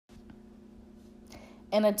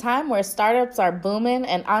In a time where startups are booming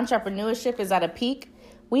and entrepreneurship is at a peak,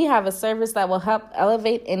 we have a service that will help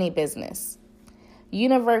elevate any business.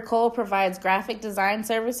 Cole provides graphic design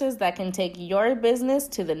services that can take your business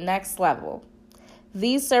to the next level.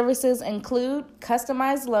 These services include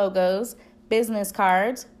customized logos, business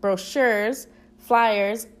cards, brochures,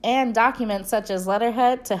 flyers, and documents such as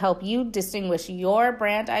letterhead to help you distinguish your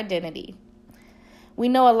brand identity. We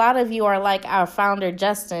know a lot of you are like our founder,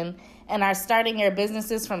 Justin, and are starting your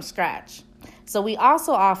businesses from scratch. So we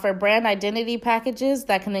also offer brand identity packages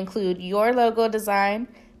that can include your logo design,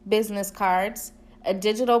 business cards, a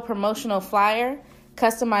digital promotional flyer,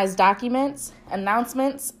 customized documents,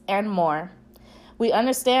 announcements, and more. We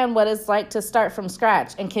understand what it's like to start from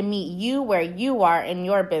scratch and can meet you where you are in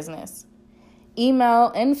your business.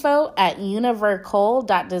 Email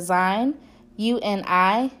info@univercole.design,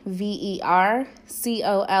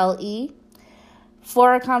 UNIVERCOLE,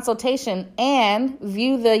 for a consultation, and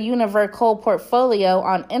view the Univercole portfolio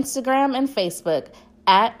on Instagram and Facebook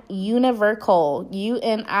at Univercole,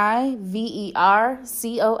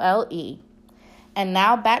 UNIVERCOLE. And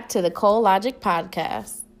now back to the ColeLogic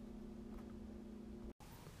podcast.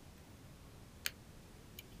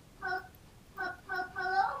 Hello,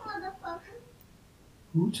 motherfucker.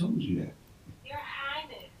 Who told you that? Your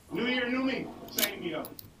Highness. New year, new me. Same me up.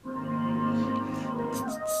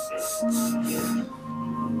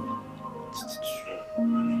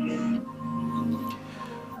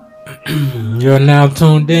 You're now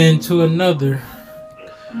tuned in to another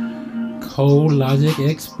ColeLogic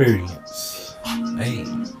experience. Hey,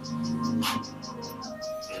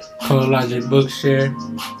 ColeLogic BookShare.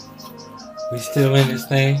 We still in this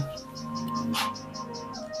thing.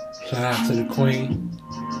 Shout out to the Queen.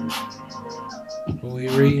 What we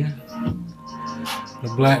reading? The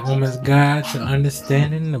Black Woman's Guide to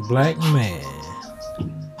Understanding the Black Man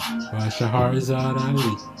by Shahrazad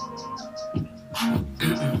Ali.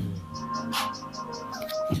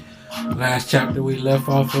 Last chapter we left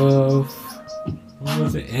off of, what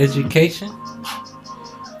was it, education?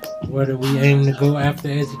 Where do we aim to go after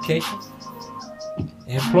education?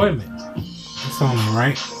 Employment. That's only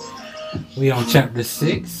right. We on chapter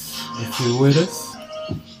 6, if you're with us.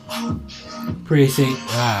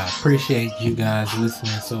 Appreciate you guys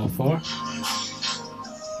listening so far.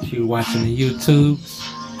 If you're watching the YouTubes,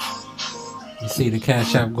 you see the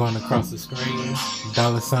Cash App going across the screen.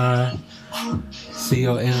 $,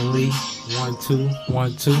 COLE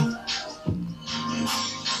 1212.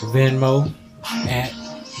 Venmo at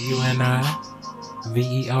UNIVERCOLE.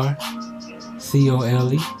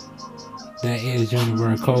 That is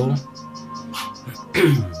Univercole.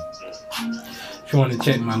 If you want to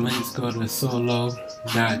check my links, go to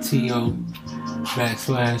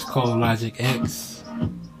solo.to/ColeLogicX.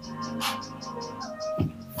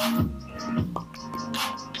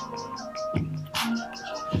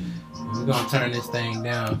 We're going to turn this thing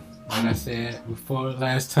down. Like I said before,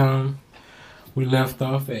 last time we left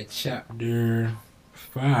off at chapter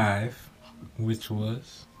 5, which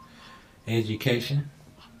was education.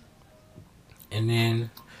 And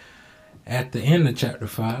then at the end of chapter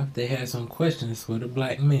 5, they had some questions for the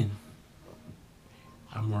black men.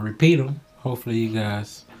 I'm going to repeat them. Hopefully you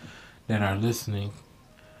guys that are listening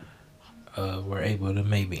were able to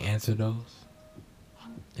maybe answer those.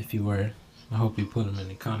 If you were, I hope you put them in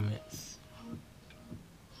the comments.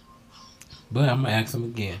 But I'm going to ask them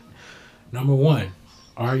again. Number 1,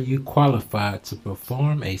 are you qualified to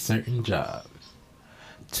perform a certain job?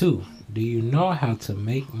 2, do you know how to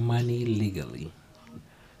make money legally?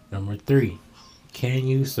 Number 3, can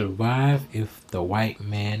you survive if the white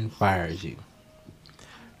man fires you?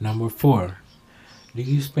 Number 4, do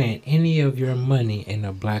you spend any of your money in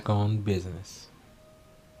a black-owned business?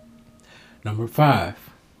 Number 5,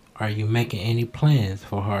 are you making any plans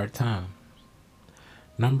for hard times?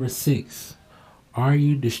 Number 6, are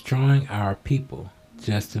you destroying our people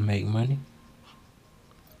just to make money?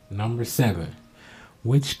 Number 7,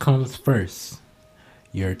 which comes first,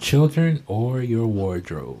 your children or your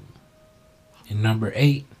wardrobe? And number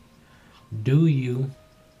 8, do you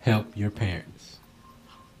help your parents?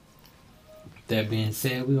 That being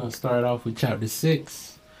said, we're going to start off with chapter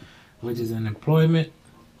 6, which is in employment.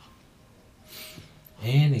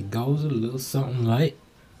 And it goes a little something like,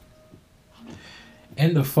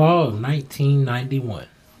 in the fall of 1991,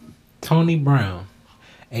 Tony Brown,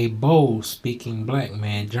 a bold-speaking black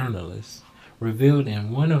man journalist, revealed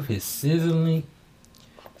in one of his sizzling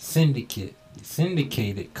syndicated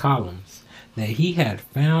columns that he had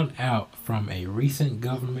found out from a recent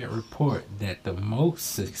government report that the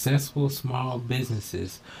most successful small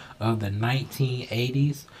businesses of the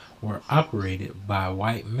 1980s were operated by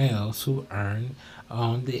white males who earned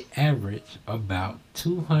on the average about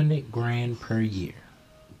 200 grand per year.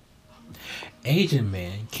 Asian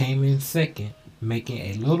men came in second, making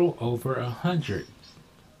a little over 100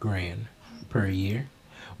 grand per year,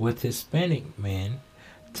 with Hispanic men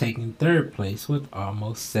taking third place with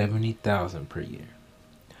almost 70,000 per year.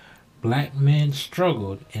 Black men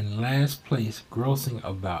struggled in last place, grossing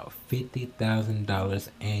about $50,000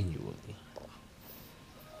 annually.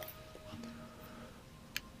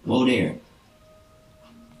 Whoa there.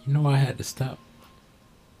 You know I had to stop?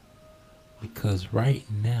 Because right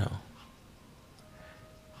now,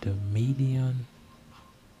 the median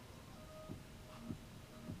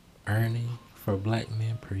earning for black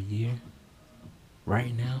men per year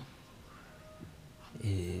right now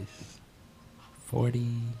is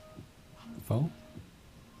 44,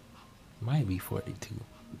 might be 42,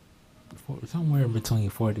 somewhere between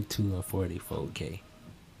 42 and 44K.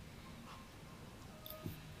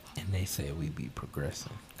 And they say we be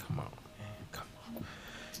progressing. Come on, man, come on.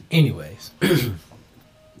 Anyways,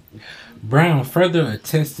 Brown further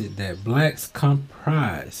attested that blacks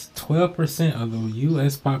comprise 12% of the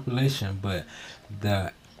U.S. population, but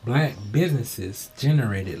the black businesses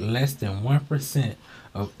generated less than 1%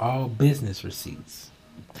 of all business receipts.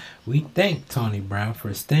 We thank Tony Brown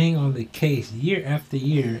for staying on the case year after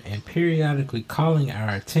year and periodically calling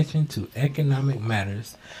our attention to economic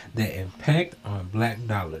matters that impact on black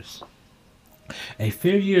dollars. A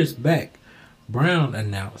few years back, Brown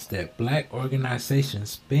announced that black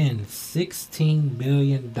organizations spend $16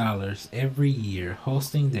 billion every year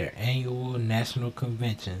hosting their annual national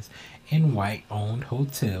conventions in white-owned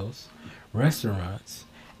hotels, restaurants,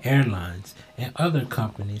 airlines, and other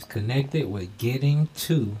companies connected with getting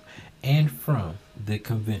to and from the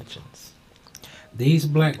conventions. These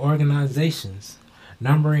black organizations,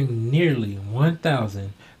 numbering nearly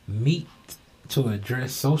 1,000, meet to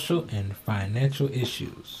address social and financial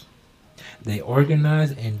issues. They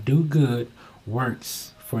organize and do good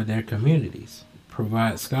works for their communities,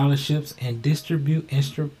 provide scholarships, and distribute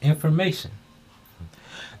information.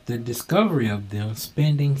 The discovery of them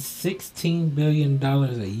spending $16 billion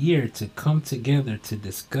a year to come together to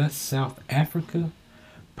discuss South Africa,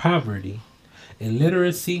 poverty,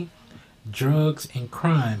 illiteracy, drugs, and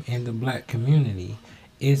crime in the black community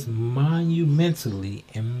is monumentally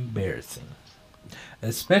embarrassing,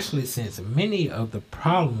 especially since many of the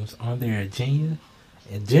problems on their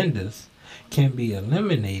agendas can be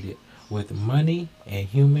eliminated with money and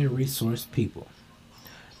human resource people.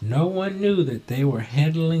 No one knew that they were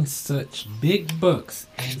handling such big bucks,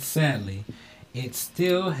 and sadly, it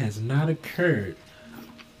still has not occurred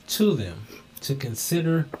to them to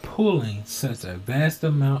consider pooling such a vast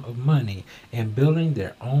amount of money and building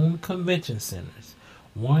their own convention centers,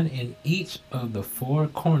 one in each of the four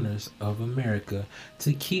corners of America,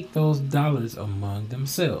 to keep those dollars among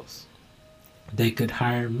themselves. They could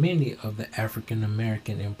hire many of the African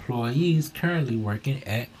American employees currently working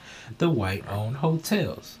at the white-owned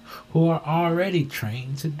hotels, who are already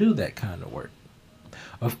trained to do that kind of work.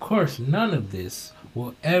 Of course, none of this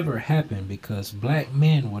will ever happen because black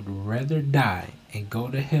men would rather die and go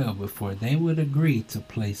to hell before they would agree to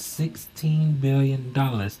place $16 billion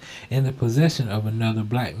in the possession of another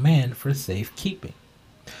black man for safekeeping.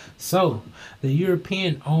 So, the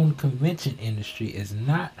European-owned convention industry is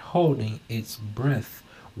not holding its breath,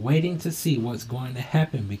 waiting to see what's going to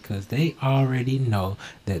happen because they already know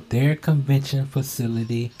that their convention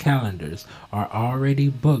facility calendars are already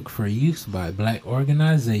booked for use by black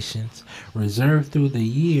organizations reserved through the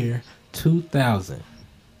year 2000.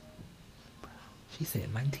 She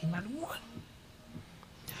said 1991.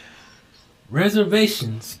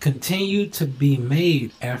 Reservations continued to be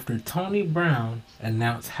made after Tony Brown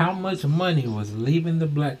announced how much money was leaving the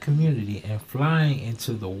black community and flying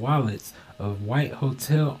into the wallets of white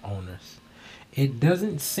hotel owners. It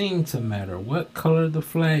doesn't seem to matter what color the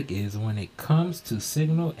flag is when it comes to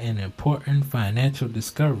signal an important financial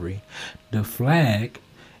discovery. The flag,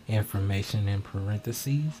 information in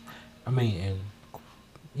parentheses,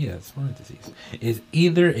 is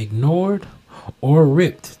either ignored or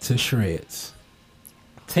ripped to shreds.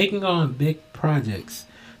 Taking on big projects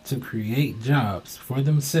to create jobs for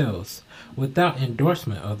themselves without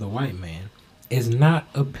endorsement of the white man is not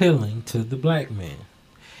appealing to the black man.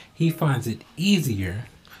 He finds it easier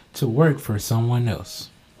to work for someone else.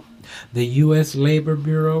 The U.S. Labor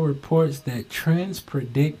Bureau reports that trends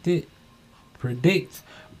predict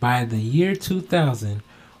by the year 2000,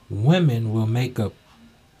 women will make up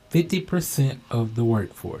 50% of the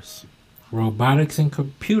workforce. Robotics and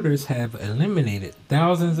computers have eliminated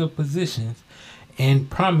thousands of positions and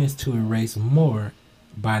promise to erase more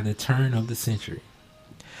by the turn of the century.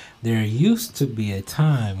 There used to be a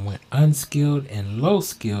time when unskilled and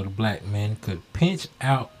low-skilled black men could pinch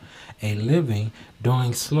out a living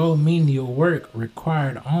doing slow menial work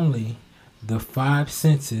required only the five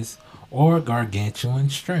senses or gargantuan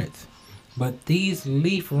strength. But these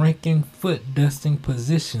leaf-raking, foot-dusting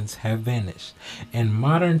positions have vanished, and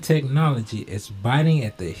modern technology is biting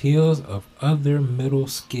at the heels of other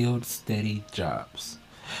middle-skilled, steady jobs.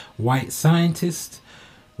 White scientists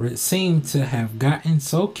seem to have gotten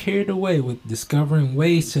so carried away with discovering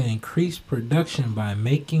ways to increase production by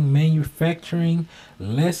making manufacturing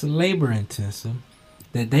less labor-intensive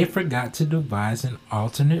that they forgot to devise an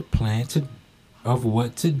alternate plan of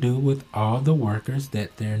what to do with all the workers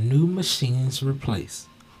that their new machines replace.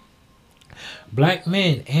 Black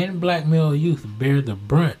men and black male youth bear the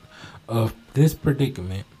brunt of this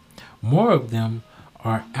predicament. More of them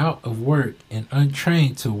are out of work and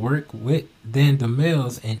untrained to work with than the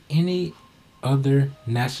males in any other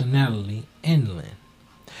nationality inland.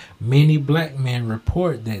 Many black men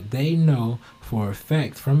report that they know for a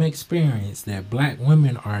fact from experience that black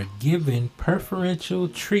women are given preferential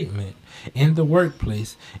treatment in the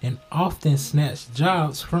workplace and often snatch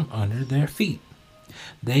jobs from under their feet.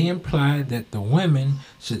 They imply that the women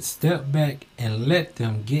should step back and let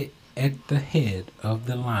them get at the head of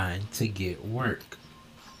the line to get work.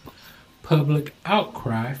 Public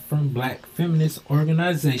outcry from black feminist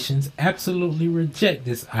organizations absolutely reject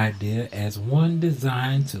this idea as one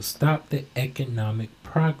designed to stop the economic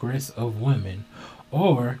progress of women,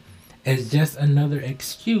 or as just another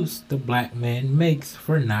excuse the black man makes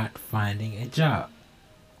for not finding a job.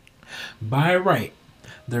 By right,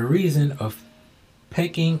 the reason of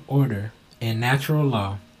pecking order and natural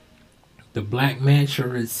law, the black man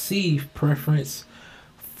should receive preference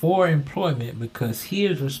for employment because he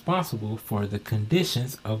is responsible for the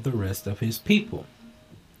conditions of the rest of his people,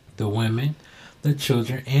 the women, the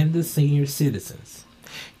children, and the senior citizens.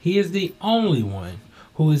 He is the only one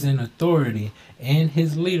who is in authority, and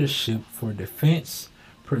his leadership for defense,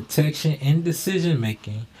 protection, and decision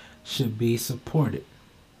making should be supported.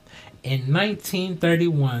 In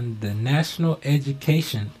 1931, the National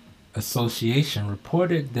Education Association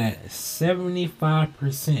reported that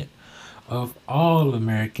 75% of all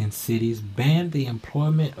American cities banned the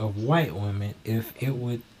employment of white women if it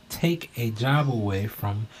would take a job away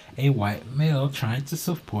from a white male trying to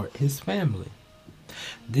support his family.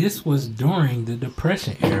 This was during the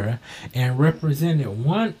Depression era and represented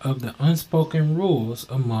one of the unspoken rules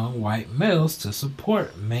among white males to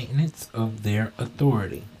support maintenance of their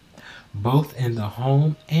authority, both in the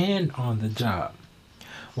home and on the job.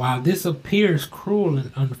 While this appears cruel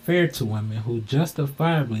and unfair to women who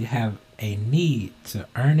justifiably have a need to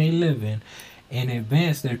earn a living and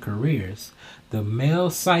advance their careers, the male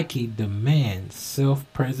psyche demands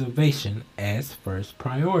self-preservation as first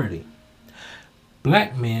priority.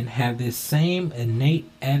 Black men have this same innate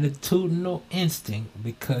attitudinal instinct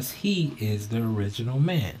because he is the original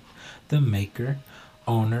man, the maker,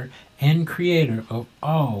 owner, and creator of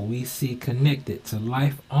all we see connected to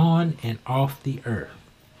life on and off the earth.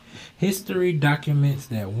 History documents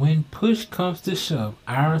that when push comes to shove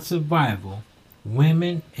our survival,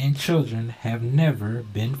 women and children have never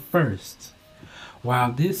been first.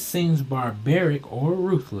 While this seems barbaric or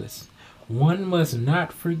ruthless, one must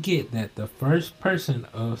not forget that the first person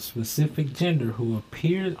of specific gender who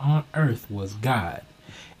appeared on earth was God,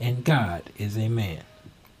 and God is a man.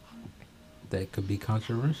 That could be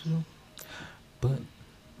controversial, but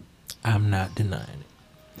I'm not denying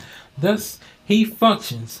it. Thus, he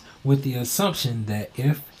functions with the assumption that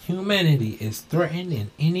if humanity is threatened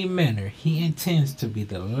in any manner, he intends to be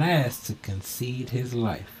the last to concede his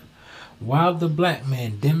life. While the black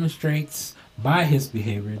man demonstrates by his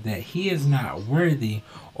behavior that he is not worthy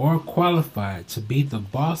or qualified to be the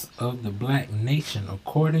boss of the black nation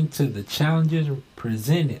according to the challenges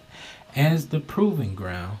presented as the proving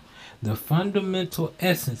ground, the fundamental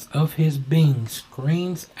essence of his being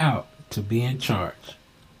screams out to be in charge.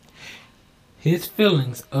 His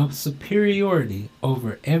feelings of superiority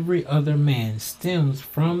over every other man stems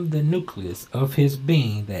from the nucleus of his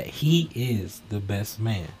being that he is the best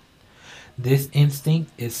man. This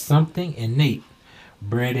instinct is something innate,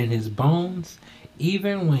 bred in his bones,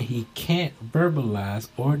 even when he can't verbalize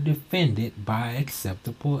or defend it by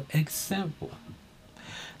acceptable example.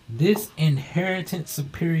 This inherent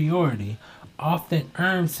superiority often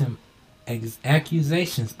earns him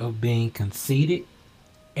accusations of being conceited,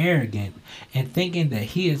 arrogant, and thinking that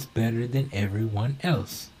he is better than everyone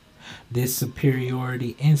else. This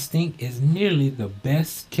superiority instinct is nearly the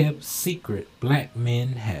best kept secret black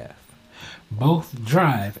men have. Both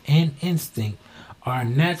drive and instinct are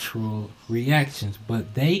natural reactions,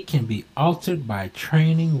 but they can be altered by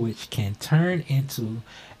training, which can turn into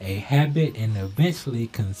a habit and eventually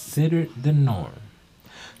considered the norm.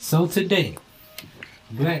 So today,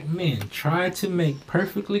 black men try to make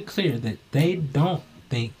perfectly clear that they don't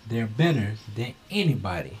think they're better than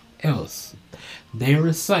anybody else. They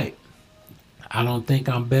recite, I don't think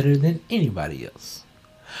I'm better than anybody else.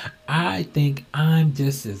 I think I'm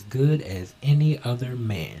just as good as any other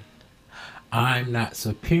man. I'm not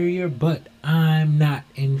superior, but I'm not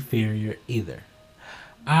inferior either.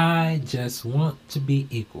 I just want to be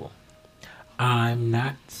equal. I'm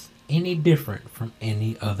not any different from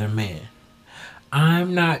any other man.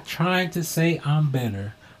 I'm not trying to say I'm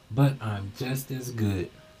better, but I'm just as good.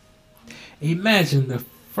 Imagine the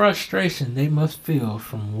frustration they must feel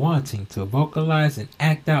from wanting to vocalize and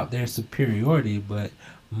act out their superiority, but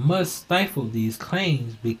must stifle these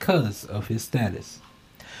claims because of his status.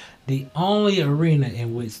 The only arena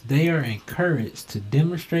in which they are encouraged to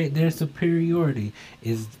demonstrate their superiority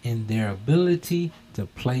is in their ability to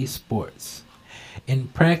play sports. In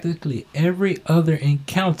practically every other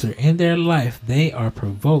encounter in their life, they are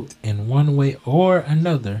provoked in one way or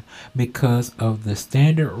another because of the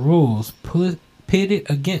standard rules pitted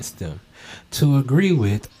against them to agree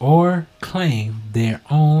with or claim their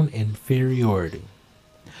own inferiority.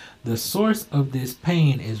 The source of this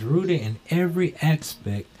pain is rooted in every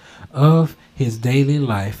aspect of his daily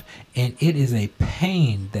life, and it is a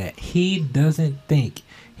pain that he doesn't think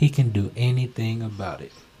he can do anything about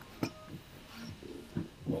it.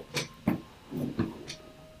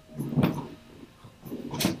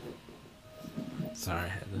 Sorry, I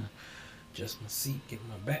had to adjust my seat, get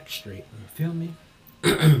my back straight. You feel me?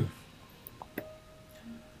 Might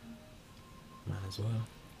as well.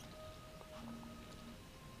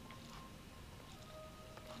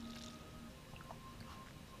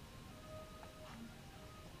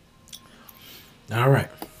 All right.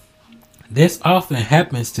 This often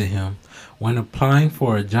happens to him when applying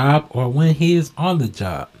for a job or when he is on the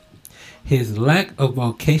job. His lack of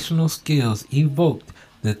vocational skills evoked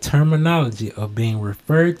the terminology of being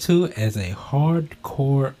referred to as a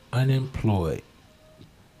hardcore unemployed.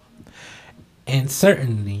 And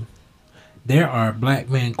certainly, there are black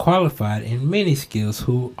men qualified in many skills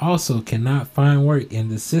who also cannot find work in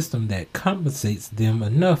the system that compensates them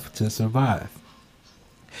enough to survive.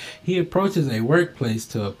 He approaches a workplace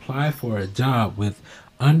to apply for a job with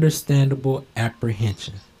understandable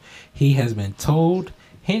apprehension. He has been told,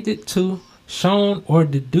 hinted to, shown, or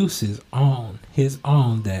deduces on his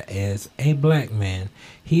own that as a black man,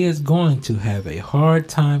 he is going to have a hard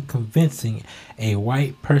time convincing a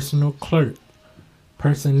white personnel clerk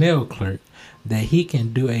that he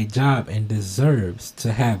can do a job and deserves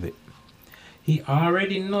to have it. He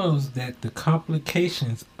already knows that the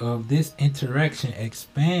complications of this interaction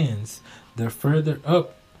expands the further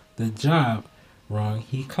up the job rung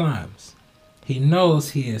he climbs. He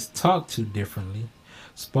knows he is talked to differently,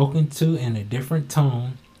 spoken to in a different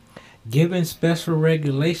tone, given special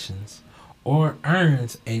regulations, or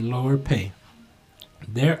earns a lower pay.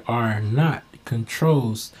 There are not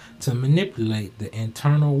controls to manipulate the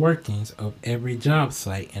internal workings of every job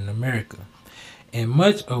site in America, and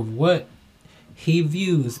much of what he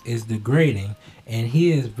views is degrading, and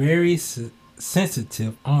he is very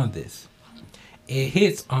sensitive on this. It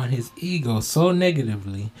hits on his ego so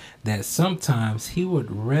negatively that sometimes he would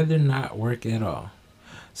rather not work at all.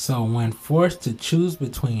 So when forced to choose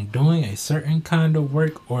between doing a certain kind of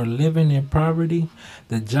work or living in poverty,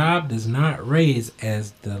 the job does not raise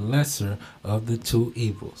as the lesser of the two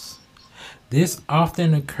evils. This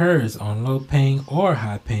often occurs on low-paying or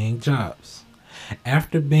high-paying jobs.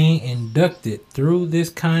 After being inducted through this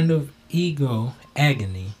kind of ego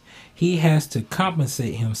agony, he has to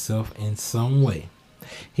compensate himself in some way.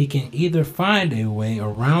 He can either find a way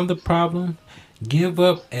around the problem, give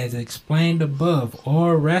up as explained above,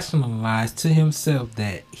 or rationalize to himself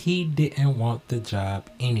that he didn't want the job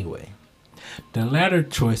anyway. The latter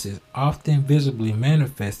choice is often visibly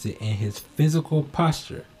manifested in his physical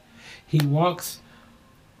posture. He walks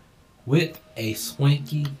with a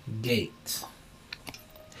swanky gait.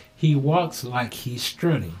 He walks like he's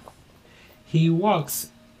strutting. He walks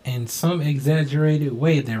in some exaggerated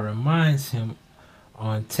way that reminds him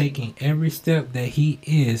on taking every step that he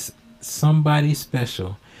is somebody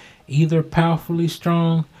special, either powerfully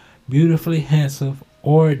strong, beautifully handsome,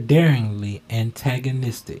 or daringly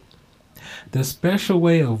antagonistic. The special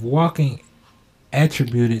way of walking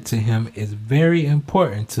attributed to him is very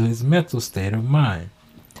important to his mental state of mind,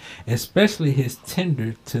 especially his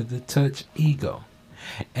tender to the touch ego.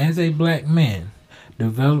 As a black man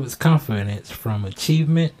develops confidence from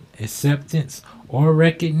achievement, acceptance, or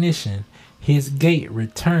recognition, his gait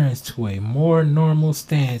returns to a more normal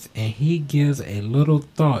stance and he gives a little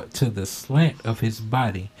thought to the slant of his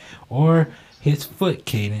body or his foot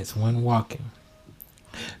cadence when walking.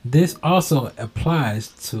 This also applies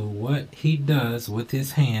to what he does with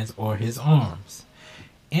his hands or his arms.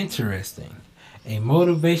 Interesting. A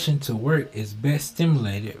motivation to work is best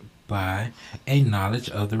stimulated by a knowledge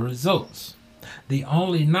of the results. The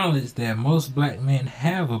only knowledge that most black men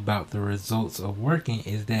have about the results of working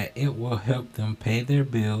is that it will help them pay their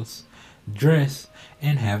bills, dress,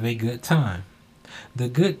 and have a good time. The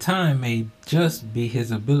good time may just be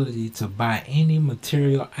his ability to buy any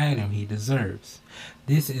material item he deserves.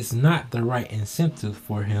 This is not the right incentive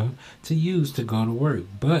for him to use to go to work,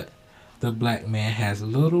 but the black man has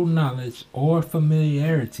little knowledge or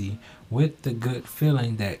familiarity with the good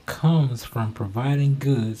feeling that comes from providing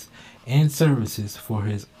goods and services for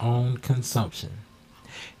his own consumption.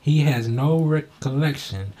 He has no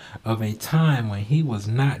recollection of a time when he was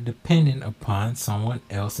not dependent upon someone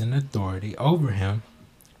else in authority over him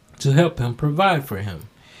to help him provide for him.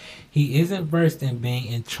 He isn't versed in being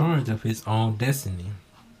in charge of his own destiny,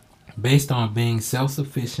 based on being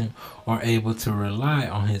self-sufficient or able to rely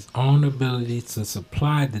on his own ability to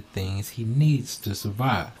supply the things he needs to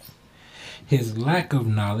survive. His lack of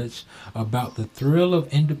knowledge about the thrill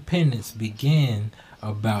of independence began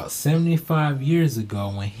about 75 years ago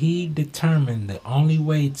when he determined the only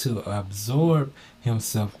way to absorb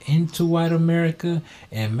himself into white America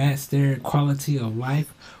and match their quality of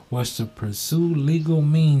life was to pursue legal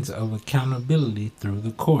means of accountability through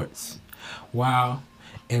the courts. While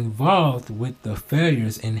involved with the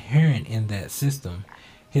failures inherent in that system,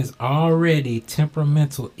 his already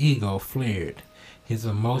temperamental ego flared. His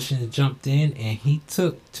emotions jumped in and he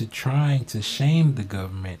took to trying to shame the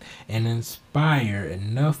government and inspire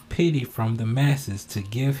enough pity from the masses to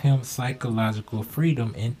give him psychological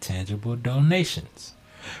freedom in tangible donations.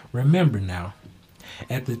 Remember now,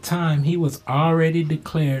 at the time he was already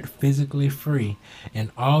declared physically free,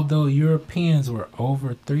 and although Europeans were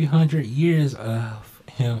over 300 years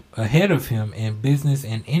ahead of him in business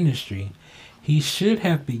and industry, he should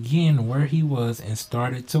have begun where he was and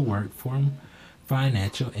started to work for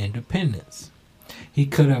financial independence. He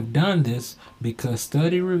could have done this because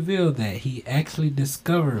study revealed that he actually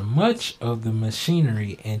discovered much of the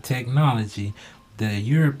machinery and technology the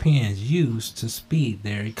Europeans used to speed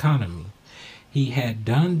their economy. Had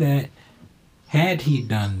he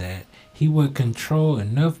done that, he would control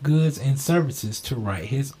enough goods and services to write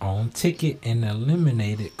his own ticket and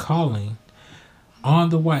eliminated calling on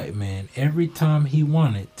the white man every time he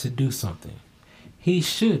wanted to do something. He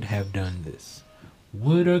should have done this.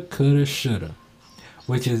 Woulda, coulda, shoulda,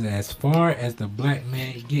 which is as far as the black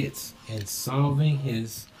man gets in solving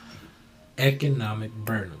his economic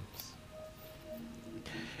burdens.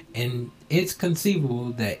 And it's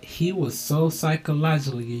conceivable that he was so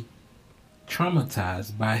psychologically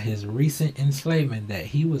traumatized by his recent enslavement that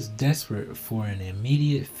he was desperate for an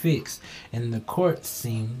immediate fix, and the court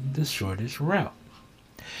seemed the shortest route.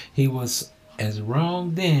 He was as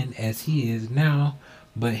wrong then as he is now,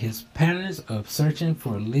 but his patterns of searching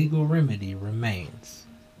for legal remedy remains.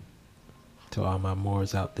 To all my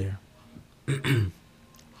Moors out there.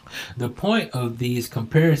 The point of these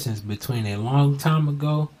comparisons between a long time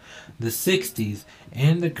ago, the 60s,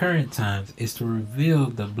 and the current times is to reveal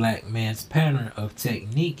the black man's pattern of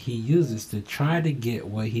technique he uses to try to get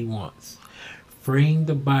what he wants. Freeing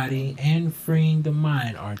the body and freeing the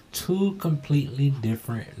mind are two completely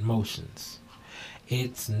different motions.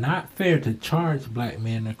 It's not fair to charge black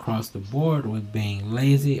men across the board with being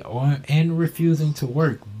lazy and refusing to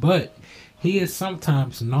work, but he is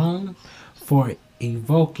sometimes known for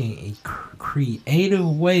evoking creative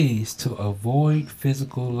ways to avoid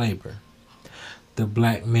physical labor. The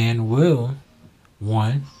black man will,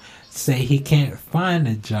 1, say he can't find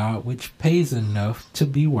a job which pays enough to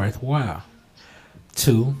be worthwhile.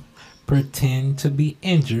 2, pretend to be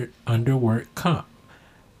injured under work comp.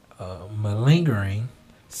 Malingering,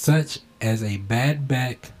 such as a bad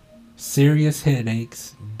back, serious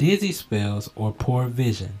headaches, dizzy spells, or poor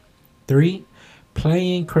vision. 3,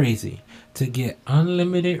 playing crazy to get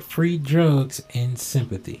unlimited free drugs and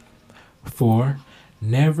sympathy. 4,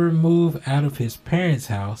 never move out of his parents'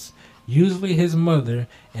 house, usually his mother,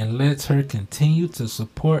 and lets her continue to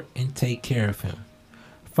support and take care of him.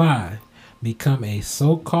 5, become a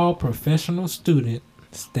so-called professional student,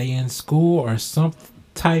 stay in school or some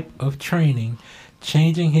type of training,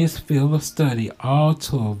 changing his field of study, all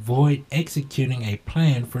to avoid executing a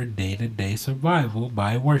plan for day-to-day survival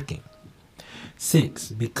by working. 6.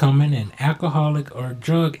 Becoming an alcoholic or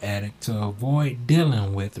drug addict to avoid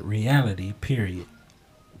dealing with reality, period.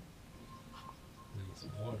 Need some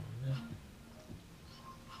water on that.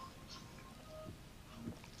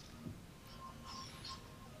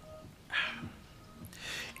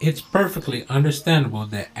 It's perfectly understandable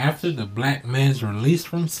that after the black man's release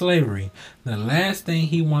from slavery, the last thing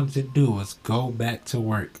he wanted to do was go back to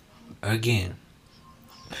work again.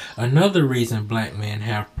 Another reason black men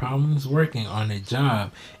have problems working on a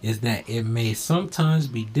job is that it may sometimes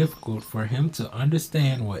be difficult for him to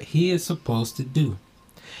understand what he is supposed to do.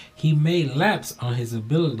 He may lapse on his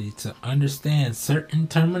ability to understand certain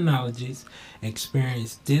terminologies,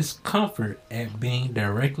 experience discomfort at being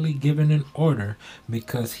directly given an order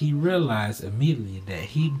because he realizes immediately that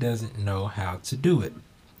he doesn't know how to do it.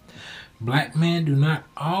 Black men do not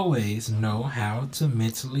always know how to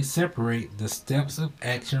mentally separate the steps of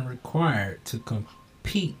action required to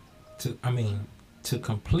complete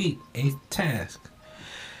a task.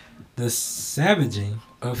 The savaging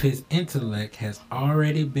of his intellect has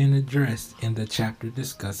already been addressed in the chapter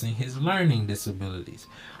discussing his learning disabilities.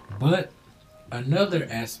 But another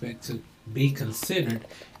aspect to be considered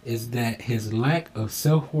is that his lack of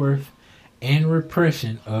self-worth and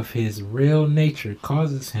repression of his real nature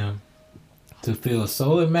causes him to feel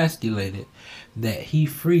so emasculated that he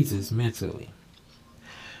freezes mentally.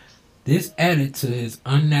 This added to his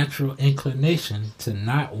unnatural inclination to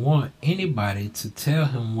not want anybody to tell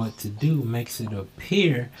him what to do makes it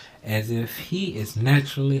appear as if he is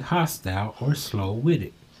naturally hostile or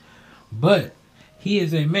slow-witted. But he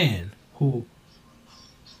is a man who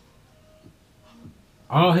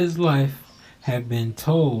all his life have been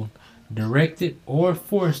told, directed, or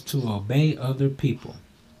forced to obey other people.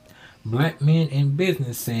 Black men in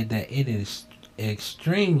business say that it is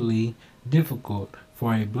extremely difficult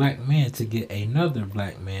for a black man to get another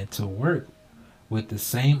black man to work with the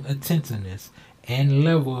same attentiveness and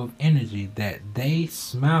level of energy that they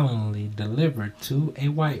smilingly deliver to a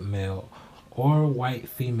white male or white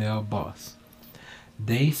female boss.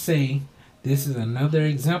 They say this is another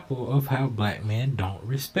example of how black men don't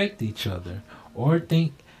respect each other or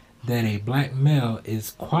think that a black male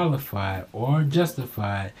is qualified or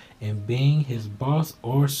justified in being his boss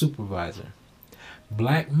or supervisor.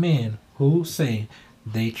 Black men who say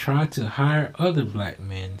they try to hire other black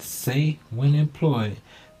men say when employed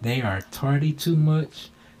they are tardy too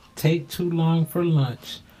much, take too long for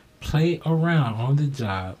lunch, play around on the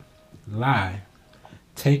job, lie,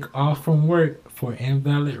 take off from work for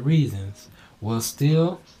invalid reasons, will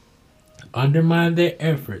still undermine their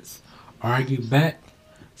efforts, argue back,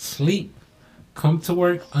 sleep, come to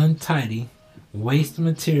work untidy, waste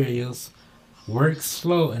materials, work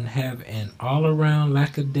slow, and have an all-around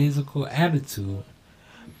lackadaisical attitude.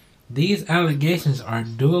 These allegations are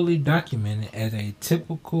duly documented as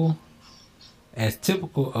typical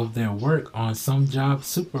of their work on some jobs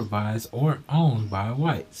supervised or owned by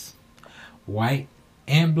whites. White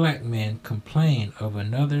and black men complain of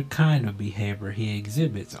another kind of behavior he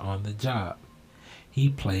exhibits on the job. He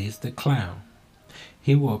plays the clown.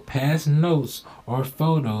 He will pass notes or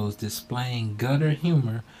photos displaying gutter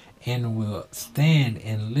humor and will stand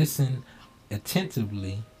and listen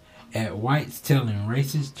attentively at whites telling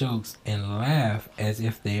racist jokes and laugh as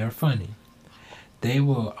if they are funny. They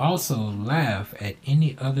will also laugh at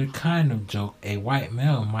any other kind of joke a white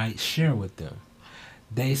male might share with them.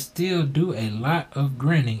 They still do a lot of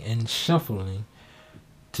grinning and shuffling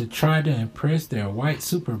to try to impress their white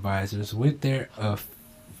supervisors with their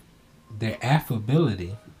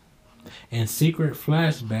affability and secret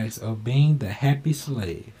flashbacks of being the happy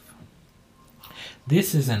slave.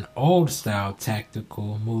 This is an old-style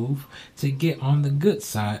tactical move to get on the good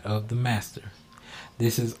side of the master.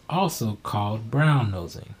 This is also called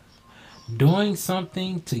brown-nosing, doing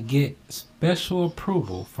something to get special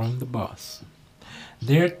approval from the boss.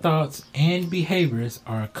 Their thoughts and behaviors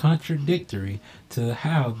are contradictory to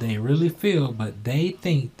how they really feel, but they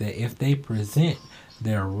think that if they present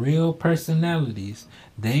their real personalities,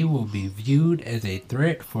 they will be viewed as a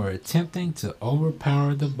threat for attempting to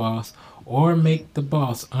overpower the boss or make the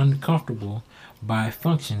boss uncomfortable by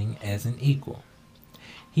functioning as an equal.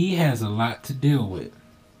 He has a lot to deal with.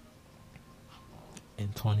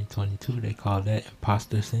 In 2022, they call that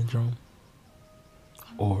imposter syndrome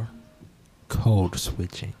or code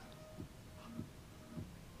switching.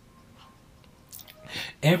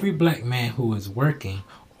 Every black man who is working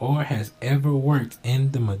or has ever worked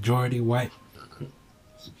in the majority white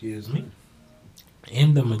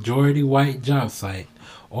job site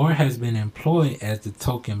or has been employed as the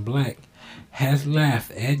token black has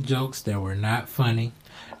laughed at jokes that were not funny,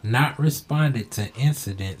 not responded to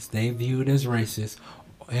incidents they viewed as racist,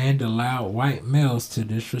 and allowed white males to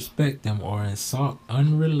disrespect them or insult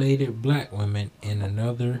unrelated black women in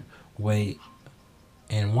another way,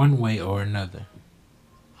 in one way or another.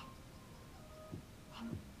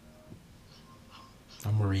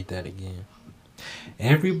 I'm gonna read that again.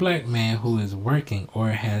 Every black man who is working or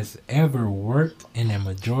has ever worked in a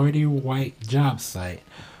majority white job site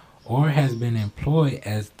or has been employed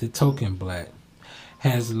as the token black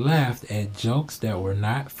has laughed at jokes that were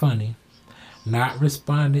not funny, not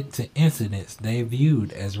responded to incidents they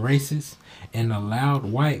viewed as racist, and allowed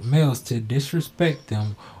white males to disrespect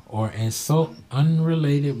them or insult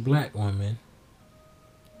unrelated black women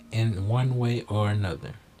in one way or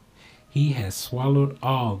another. He has swallowed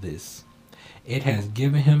all this. It has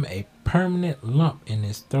given him a permanent lump in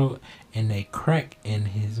his throat and a crack in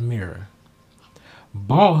his mirror.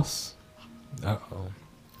 Boss,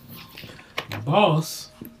 boss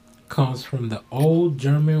comes from the old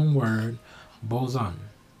German word boson,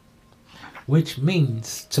 which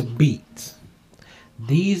means to beat.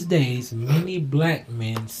 These days, many black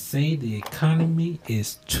men say the economy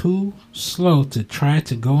is too slow to try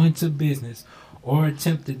to go into business or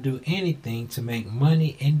attempt to do anything to make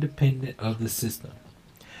money independent of the system.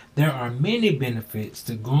 There are many benefits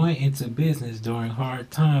to going into business during hard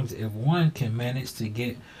times if one can manage to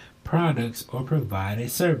get products or provide a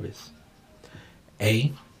service.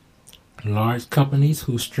 A. Large companies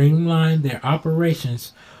who streamline their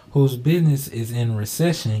operations, whose business is in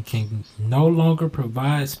recession, can no longer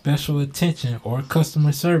provide special attention or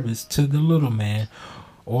customer service to the little man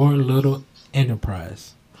or little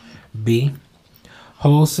enterprise. B.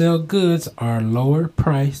 Wholesale goods are lower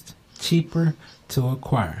priced, cheaper to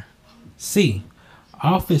acquire. C.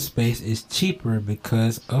 Office space is cheaper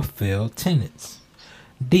because of failed tenants.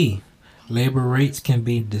 D. Labor rates can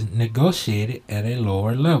be negotiated at a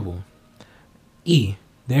lower level. E.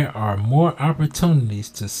 There are more opportunities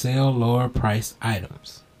to sell lower priced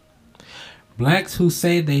items. Blacks who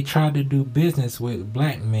say they try to do business with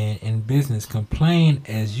black men in business complain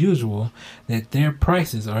as usual that their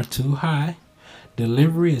prices are too high,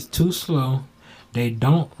 delivery is too slow, they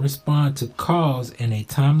don't respond to calls in a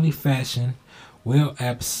timely fashion, will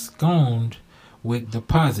abscond with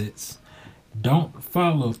deposits, don't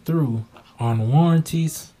follow through on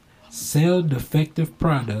warranties, sell defective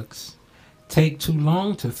products, take too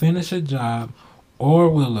long to finish a job, or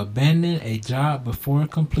will abandon a job before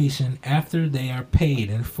completion after they are paid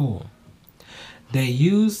in full. They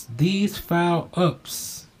use these foul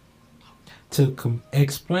ups to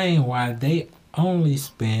explain why they only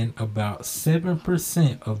spend about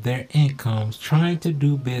 7% of their incomes trying to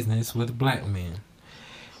do business with black men.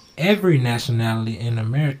 Every nationality in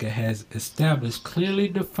America has established clearly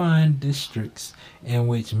defined districts in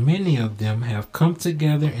which many of them have come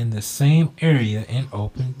together in the same area and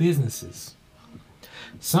opened businesses.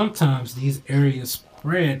 Sometimes these areas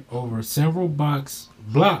spread over several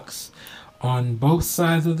blocks on both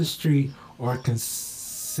sides of the street or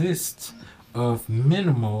consist of mini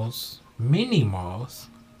malls,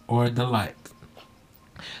 or the like.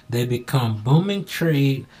 They become booming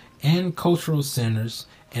trade and cultural centers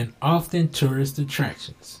and often tourist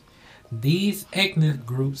attractions. These ethnic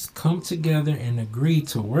groups come together and agree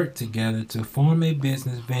to work together to form a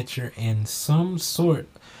business venture in some sort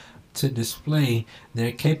to display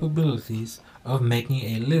their capabilities of making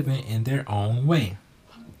a living in their own way.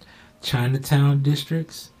 Chinatown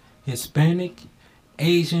districts, Hispanic,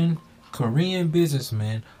 Asian, Korean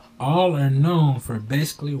businessmen all are known for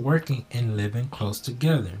basically working and living close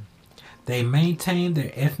together. They maintain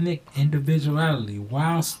their ethnic individuality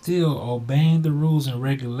while still obeying the rules and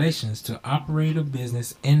regulations to operate a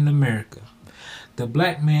business in America. The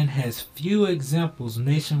black man has few examples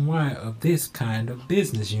nationwide of this kind of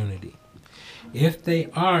business unity. If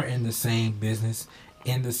they are in the same business,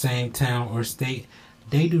 in the same town or state,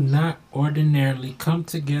 they do not ordinarily come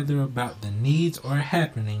together about the needs or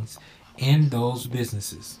happenings in those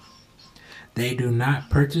businesses. They do not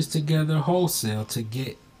purchase together wholesale to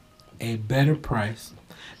get a better price.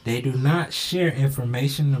 They do not share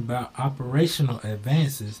information about operational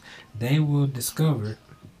advances they will discover,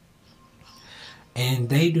 and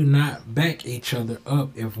they do not back each other up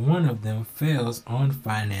if one of them fails on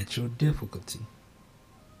financial difficulty.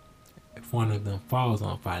 If one of them falls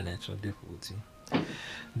on financial difficulty.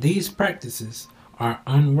 These practices are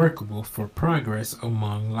unworkable for progress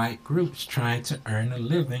among like groups trying to earn a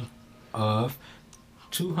living of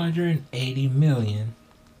 280 million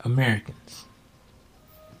Americans.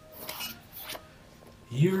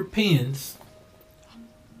 Europeans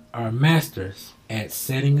are masters at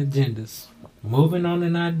setting agendas moving on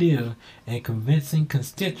an idea and convincing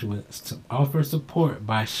constituents to offer support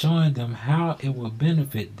by showing them how it will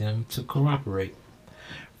benefit them to cooperate.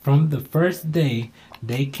 From the first day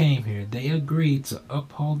they came here, they agreed to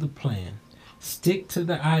uphold the plan, stick to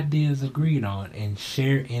the ideas agreed on, and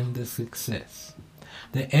share in the success.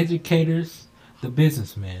 The educators, the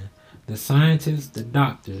businessmen, the scientists, the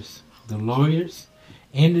doctors, the lawyers,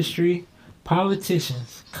 industry,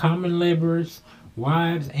 politicians, common laborers,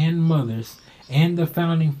 wives and mothers, and the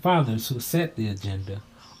founding fathers who set the agenda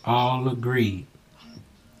all agreed.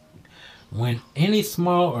 When any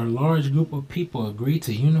small or large group of people agree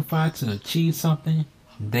to unify to achieve something,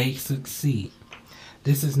 they succeed.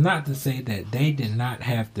 This is not to say that they did not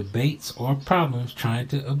have debates or problems trying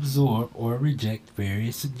to absorb or reject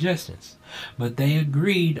various suggestions, but they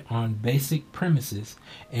agreed on basic premises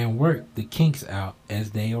and worked the kinks out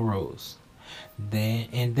as they arose.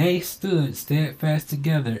 They stood steadfast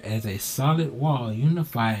together as a solid wall,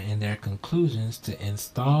 unified in their conclusions to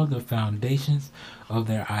install the foundations of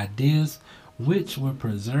their ideas, which will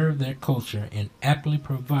preserve their culture and aptly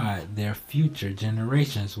provide their future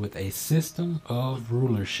generations with a system of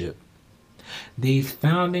rulership. These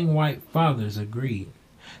founding white fathers agreed.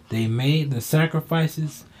 They made the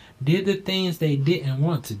sacrifices, did the things they didn't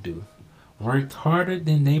want to do, worked harder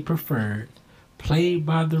than they preferred, played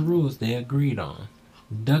by the rules they agreed on,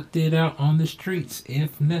 ducked it out on the streets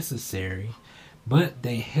if necessary, but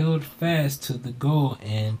they held fast to the goal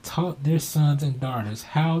and taught their sons and daughters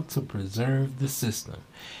how to preserve the system.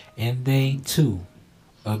 And they, too,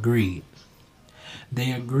 agreed.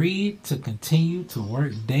 They agreed to continue to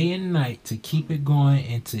work day and night to keep it going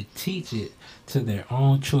and to teach it to their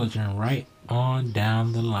own children right on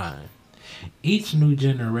down the line. Each new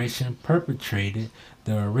generation perpetrated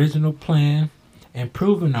the original plan,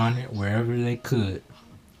 improving on it wherever they could.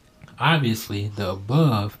 Obviously, the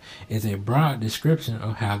above is a broad description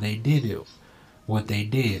of how they did it, what they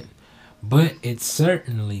did, but it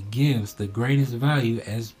certainly gives the greatest value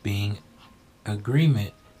as being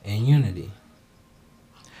agreement and unity.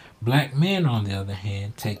 Black men, on the other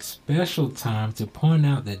hand, take special time to point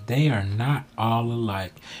out that they are not all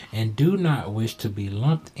alike and do not wish to be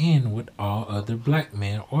lumped in with all other black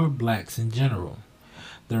men or blacks in general.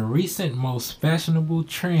 The recent most fashionable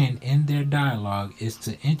trend in their dialogue is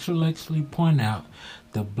to intellectually point out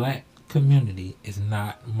the black community is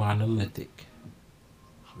not monolithic.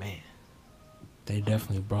 Man, they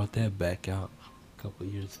definitely brought that back out a couple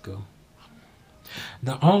years ago.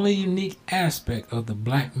 The only unique aspect of the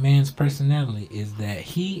black man's personality is that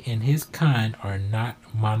he and his kind are not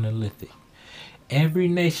monolithic. Every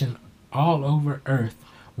nation all over earth,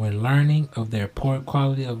 when learning of their poor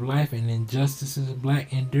quality of life and injustices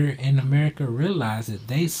black endure in America, realize that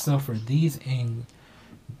they suffer these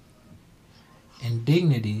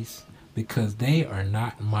indignities because they are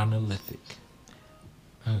not monolithic.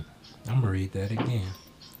 I'm going to read that again.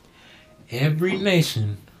 Every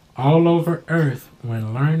nation all over earth,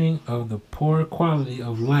 when learning of the poor quality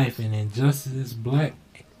of life and injustices blacks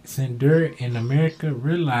endure in America,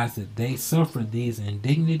 realize that they suffer these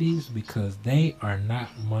indignities because they are not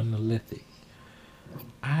monolithic.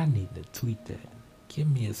 I need to tweet that. Give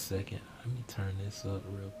me a second. Let me turn this up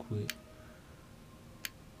real quick.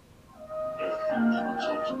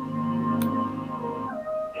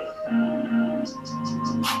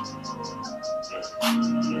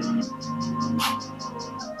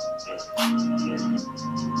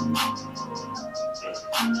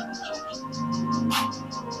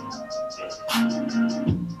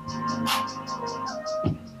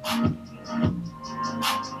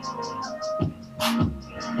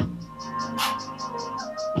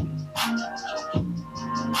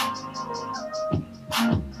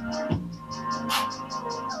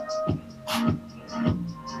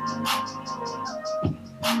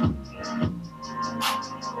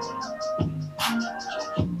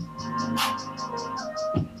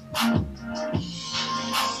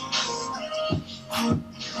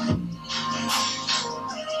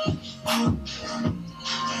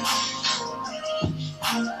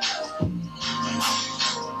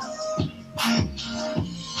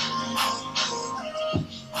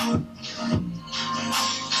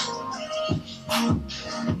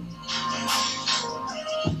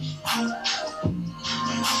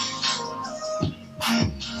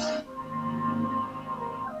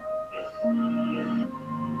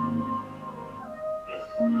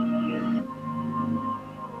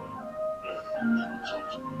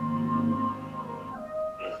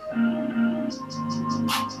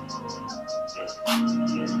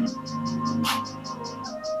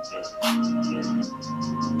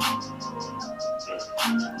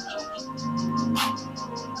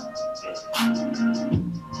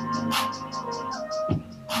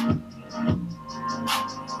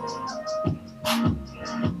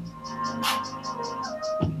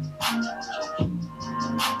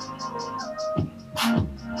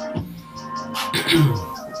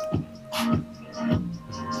 Turn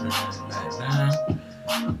that back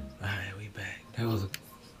down. Alright, we back. That was a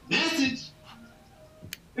Message.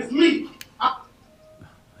 It's me. What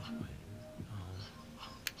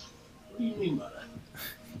do you mean by that?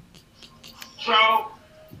 Trout.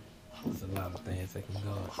 there's a lot of things that can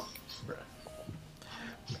go. Bruh.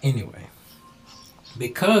 Anyway.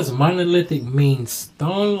 Because monolithic means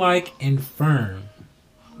stone-like and firm.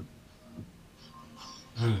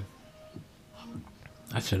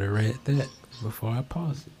 I should have read that before I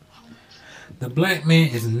paused it. The black man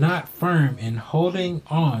is not firm in holding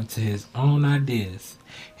on to his own ideas.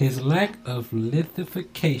 His lack of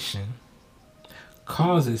lithification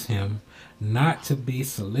causes him not to be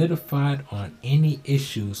solidified on any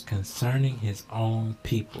issues concerning his own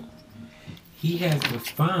people. He has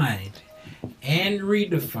defined and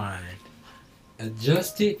redefined,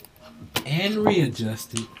 adjusted and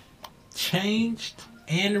readjusted, changed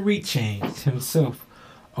and rechanged himself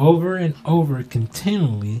over and over,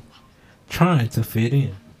 continually trying to fit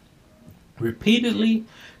in, repeatedly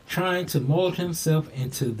trying to mold himself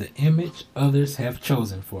into the image others have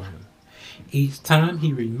chosen for him. Each time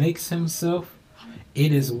he remakes himself,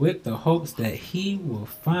 it is with the hopes that he will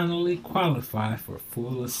finally qualify for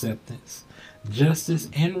full acceptance, justice,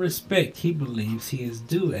 and respect he believes he is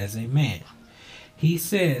due as a man. He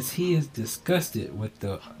says he is disgusted with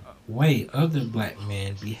the way other black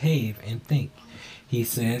men behave and think. He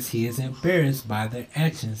says he is embarrassed by their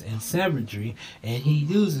actions and savagery, and he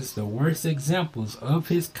uses the worst examples of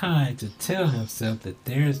his kind to tell himself that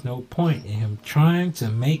there is no point in him trying to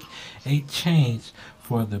make a change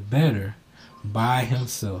for the better by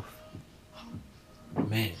himself.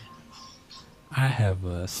 Man, I have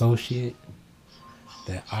an associate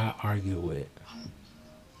that I argue with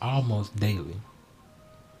almost daily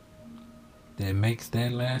that makes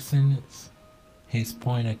that last sentence his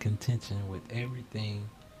point of contention with everything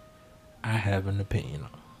I have an opinion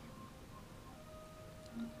on.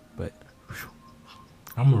 But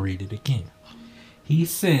I'm going to read it again. He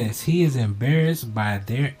says he is embarrassed by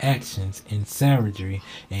their actions and savagery,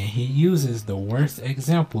 and he uses the worst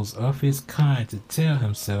examples of his kind to tell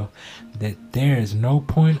himself that there is no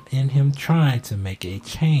point in him trying to make a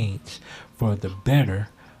change for the better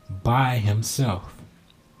by himself.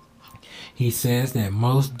 He says that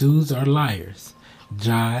most dudes are liars,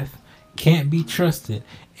 jive, can't be trusted,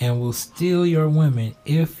 and will steal your women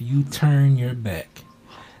if you turn your back.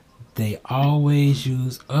 They always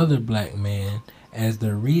use other black men as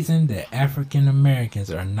the reason that African Americans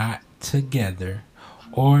are not together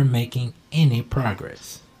or making any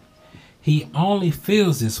progress. He only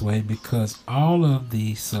feels this way because all of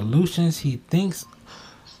the solutions he thinks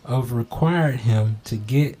of required him to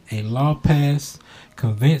get a law passed,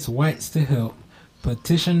 convince whites to help,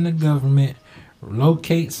 petition the government,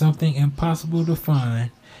 locate something impossible to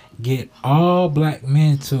find, get all black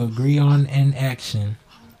men to agree on an action,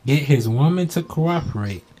 get his woman to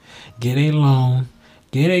cooperate, get a loan,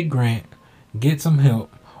 get a grant, get some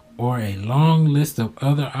help, or a long list of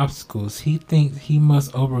other obstacles he thinks he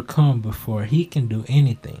must overcome before he can do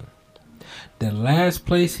anything. The last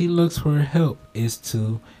place he looks for help is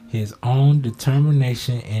to his own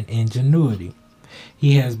determination and ingenuity.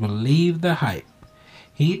 He has believed the hype.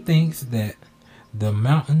 He thinks that the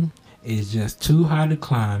mountain is just too high to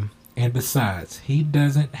climb, and besides, he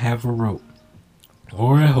doesn't have a rope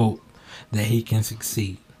or a hope that he can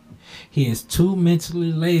succeed. He is too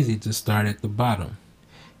mentally lazy to start at the bottom.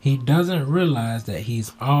 He doesn't realize that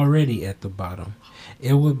he's already at the bottom.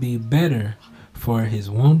 It would be better for his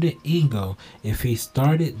wounded ego if he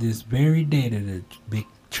started this very day to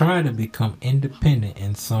try to become independent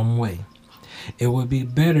in some way. It would be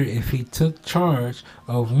better if he took charge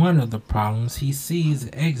of one of the problems he sees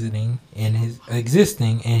existing in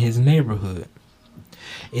his neighborhood.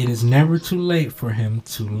 It is never too late for him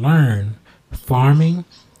to learn farming,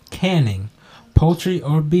 canning, poultry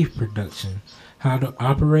or beef production, how to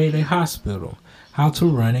operate a hospital, how to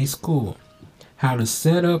run a school, how to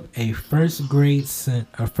set up a first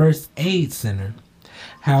aid center,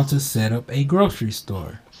 how to set up a grocery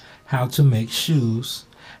store, how to make shoes,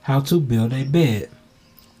 how to build a bed,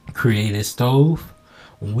 create a stove,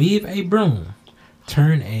 weave a broom,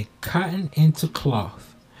 turn a cotton into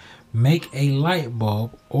cloth, make a light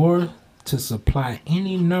bulb, or to supply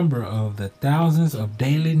any number of the thousands of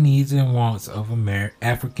daily needs and wants of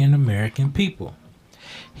African American people.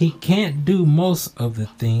 He can't do most of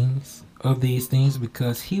these things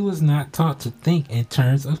because he was not taught to think in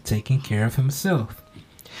terms of taking care of himself.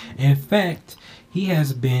 In fact, he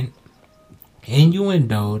has been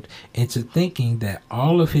innuendoed into thinking that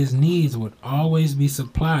all of his needs would always be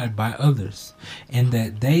supplied by others, and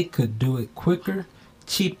that they could do it quicker,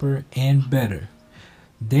 cheaper and better.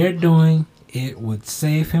 Their doing it would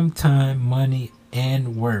save him time, money,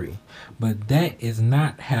 and worry. But that is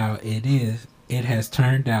not how it has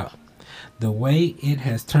turned out. The way it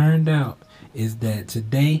has turned out is that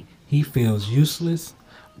today he feels useless,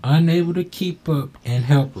 unable to keep up, and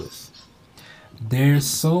helpless. There's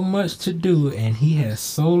so much to do and he has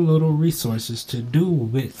so little resources to do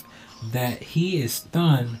with that he is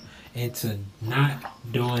stunned into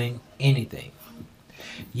not doing anything.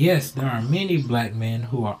 Yes, there are many black men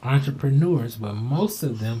who are entrepreneurs, but most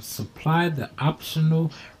of them supply the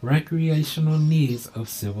optional recreational needs of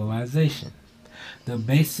civilization. The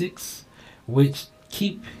basics which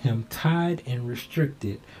keep him tied and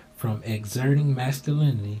restricted from exerting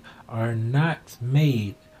masculinity are not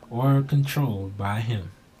made or controlled by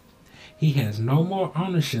him. He has no more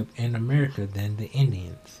ownership in America than the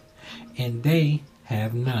Indians, and they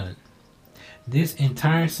have none. This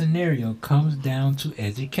entire scenario comes down to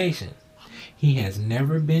education. He has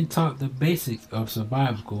never been taught the basics of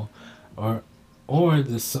survival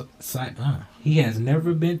he has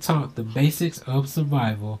never been taught the basics of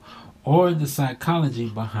survival or the psychology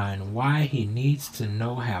behind why he needs to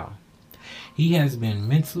know how. He has been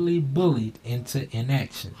mentally bullied into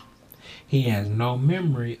inaction. He has no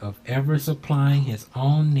memory of ever supplying his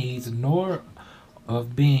own needs nor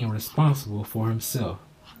of being responsible for himself.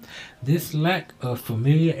 This lack of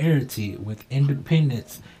familiarity with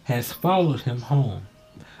independence has followed him home.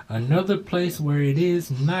 Another place where it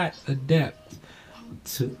is not adept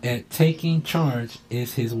at taking charge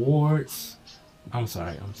is his ward's. I'm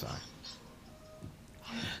sorry.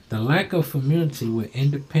 The lack of familiarity with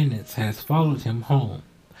independence has followed him home.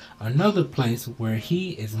 Another place where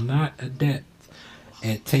he is not adept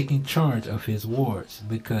at taking charge of his wards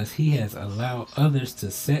because he has allowed others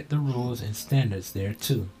to set the rules and standards there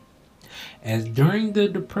too. As during the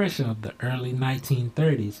Depression of the early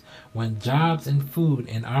 1930s, when jobs and food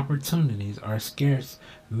and opportunities are scarce,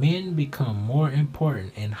 men become more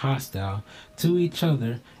important and hostile to each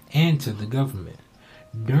other and to the government.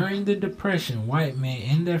 During the Depression, white men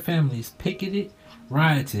and their families picketed,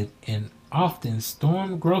 rioted, and often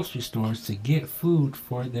stormed grocery stores to get food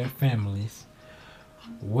for their families.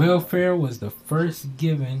 Welfare was the first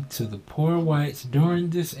given to the poor whites during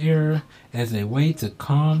this era as a way to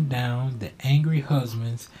calm down the angry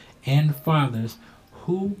husbands and fathers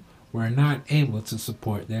who were not able to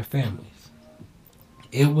support their families.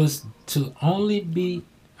 It was to be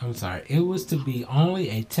only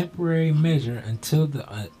a temporary measure until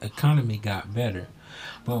the economy got better.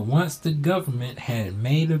 But once the government had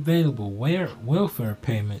made available welfare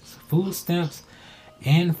payments, food stamps,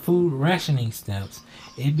 and food rationing stamps,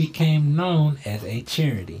 it became known as a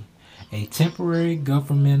charity, a temporary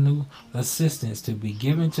governmental assistance to be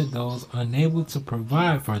given to those unable to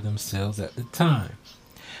provide for themselves at the time.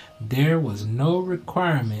 There was no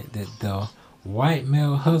requirement that the white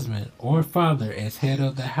male husband or father as head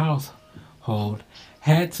of the household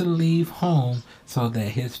had to leave home so that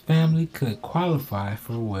his family could qualify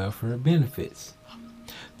for welfare benefits.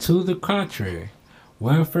 To the contrary,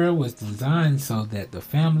 welfare was designed so that the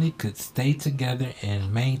family could stay together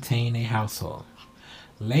and maintain a household.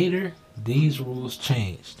 Later, these rules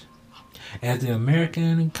changed. As the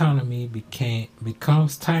American economy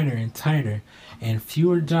becomes tighter and tighter and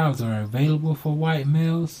fewer jobs are available for white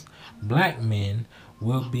males, black men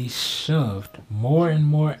will be shoved more and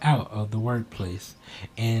more out of the workplace.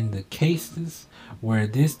 In the cases where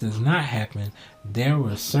this does not happen, there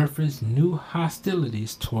will surface new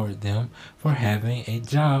hostilities toward them for having a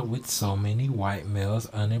job with so many white males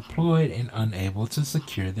unemployed and unable to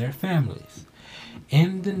secure their families.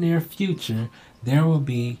 In the near future, there will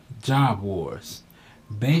be job wars.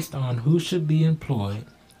 Based on who should be employed,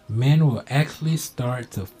 men will actually start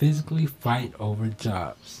to physically fight over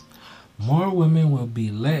jobs. More women will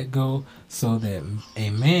be let go so that a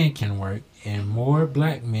man can work, and more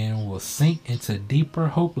black men will sink into deeper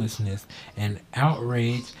hopelessness and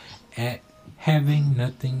outrage at having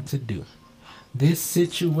nothing to do. This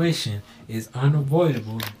situation is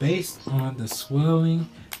unavoidable based on the swelling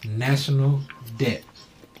national debt,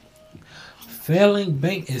 failing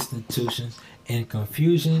bank institutions, and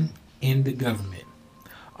confusion in the government.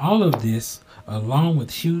 All of this, along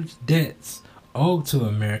with huge debts owed to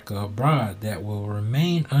America abroad that will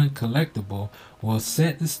remain uncollectible, will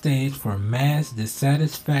set the stage for mass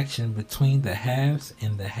dissatisfaction between the haves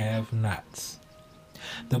and the have-nots.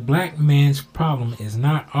 The black man's problem is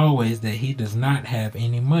not always that he does not have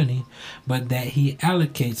any money, but that he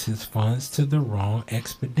allocates his funds to the wrong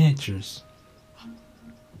expenditures.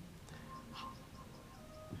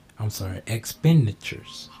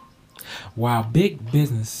 While big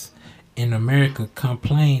business in America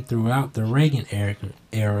complained throughout the Reagan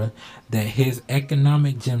era that his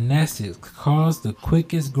economic gymnastics caused the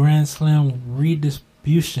quickest Grand Slam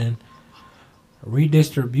redistribution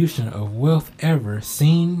of wealth ever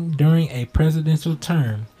seen during a presidential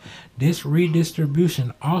term. This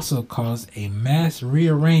redistribution also caused a mass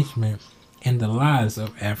rearrangement in the lives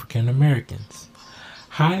of African Americans.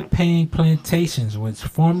 High-paying plantations, which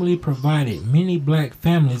formerly provided many black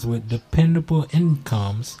families with dependable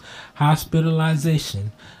incomes,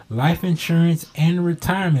 hospitalization, life insurance, and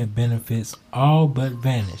retirement benefits, all but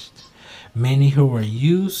vanished. Many who were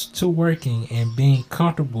used to working and being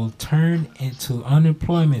comfortable turned into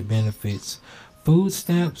unemployment benefits, food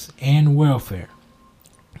stamps, and welfare.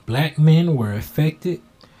 Black men were affected,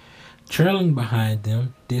 trailing behind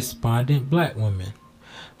them despondent black women.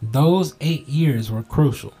 Those 8 years were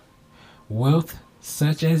crucial. Wealth,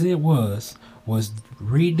 such as it was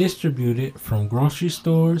redistributed from grocery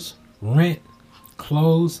stores, rent,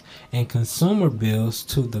 clothes, and consumer bills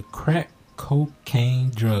to the crack cocaine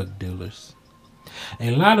drug dealers. A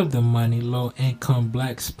lot of the money low-income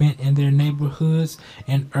blacks spent in their neighborhoods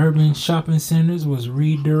and urban shopping centers was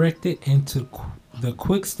redirected into the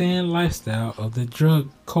quick-stand lifestyle of the drug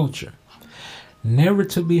culture, never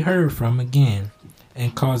to be heard from again,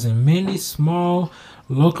 and causing many small,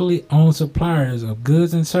 locally owned suppliers of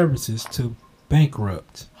goods and services to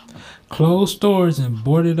bankrupt. Closed stores and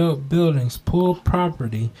boarded up buildings pulled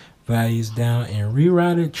property values down and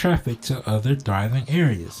rerouted traffic to other thriving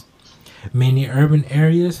areas. Many urban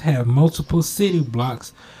areas have multiple city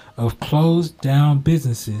blocks of closed down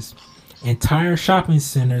businesses, entire shopping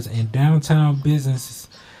centers and downtown business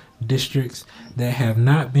districts that have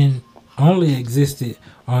not been only existed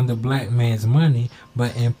on the black man's money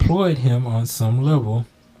but employed him on some level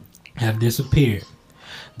have disappeared.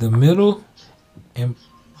 The middle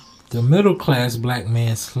class black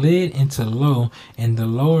man slid into low, and the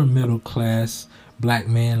lower middle class black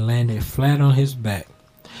man landed flat on his back.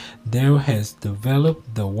 There has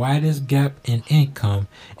developed the widest gap in income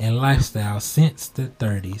and lifestyle since the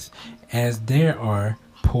 30s, as there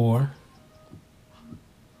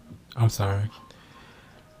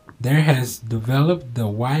has developed the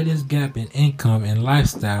widest gap in income and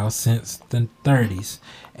lifestyle since the 30s,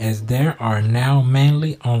 as there are now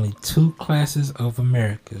mainly only two classes of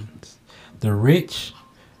Americans, the rich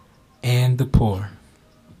and the poor.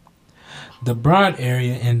 The broad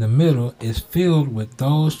area in the middle is filled with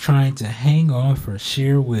those trying to hang on for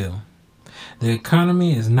sheer will. The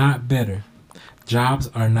economy is not better. Jobs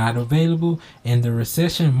are not available, and the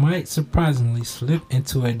recession might surprisingly slip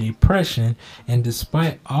into a depression, and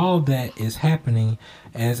despite all that is happening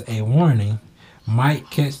as a warning, might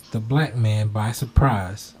catch the black man by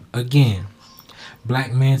surprise. Again,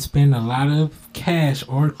 black men spend a lot of cash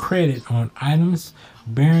or credit on items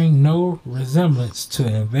bearing no resemblance to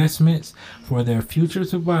investments for their future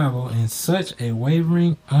survival in such a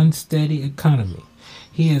wavering, unsteady economy.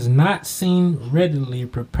 He is not seen readily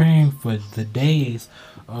preparing for the days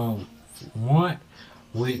of want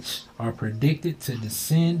which are predicted to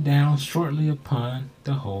descend down shortly upon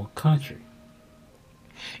the whole country.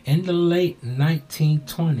 In the late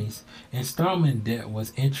 1920s, installment debt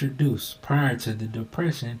was introduced prior to the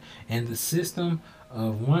Depression, and the system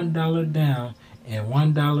of $1 down and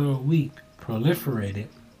 $1 a week proliferated,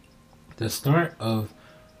 the start of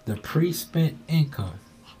the pre-spent income.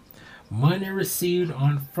 Money received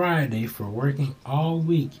on Friday for working all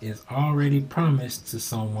week is already promised to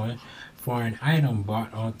someone for an item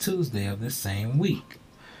bought on Tuesday of the same week.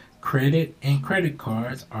 Credit and credit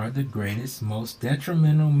cards are the greatest, most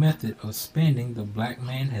detrimental method of spending the black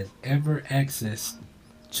man has ever accessed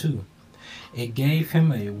to. It gave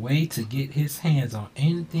him a way to get his hands on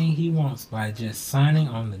anything he wants by just signing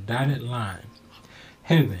on the dotted line.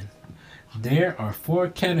 Heaven. There are 4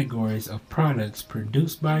 categories of products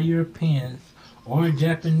produced by Europeans or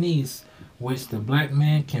Japanese which the black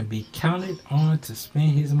man can be counted on to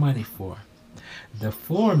spend his money for. The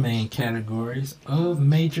 4 main categories of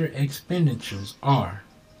major expenditures are: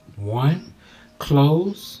 1.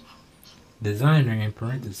 Clothes, designer in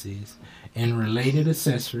parentheses, and related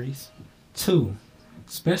accessories. 2.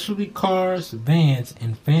 Specialty cars, vans,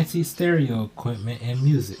 and fancy stereo equipment and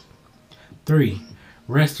music. 3.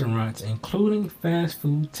 Restaurants, including fast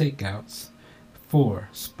food takeouts. 4.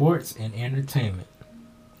 Sports and entertainment.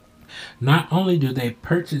 Not only do they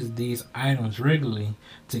purchase these items regularly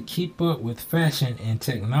to keep up with fashion and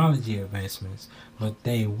technology advancements, but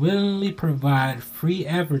they willingly provide free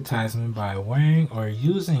advertisement by wearing or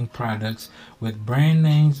using products with brand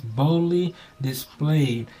names boldly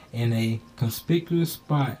displayed in a conspicuous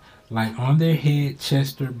spot like on their head,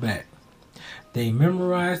 chest, or back. They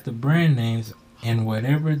memorize the brand names and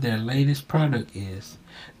whatever their latest product is.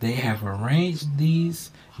 They have arranged these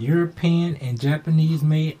European and Japanese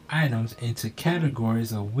made items into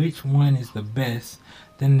categories of which one is the best,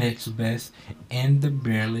 the next best, and the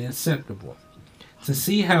barely acceptable. To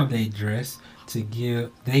see how they dress, they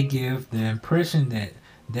give the impression that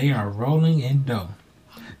they are rolling in dough.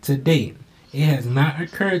 To date, it has not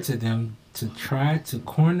occurred to them to try to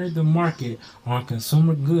corner the market on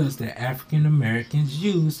consumer goods that African Americans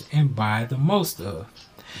use and buy the most of.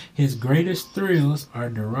 His greatest thrills are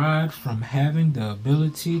derived from having the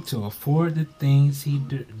ability to afford the things he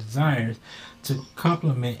desires to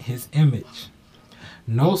complement his image.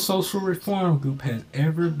 No social reform group has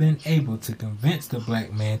ever been able to convince the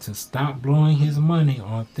black man to stop blowing his money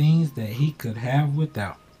on things that he could have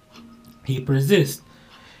without. He persists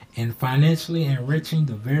in financially enriching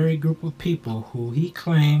the very group of people who he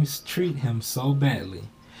claims treat him so badly.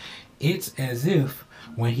 It's as if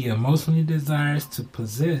when he emotionally desires to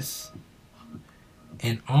possess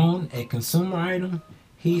and own a consumer item,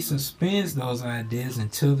 he suspends those ideas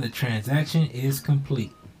until the transaction is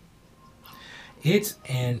complete. It's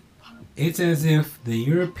as if the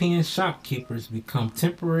European shopkeepers become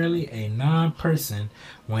temporarily a non-person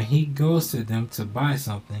when he goes to them to buy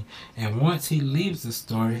something, and once he leaves the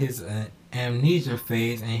store, his amnesia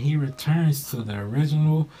fades and he returns to the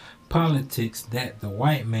original politics that the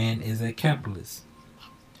white man is a capitalist.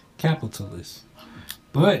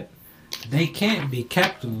 But they can't be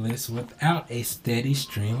capitalists without a steady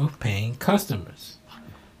stream of paying customers.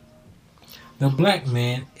 The black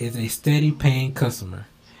man is a steady paying customer.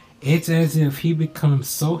 It's as if he becomes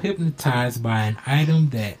so hypnotized by an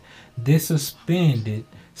item that this suspended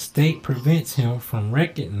state prevents him from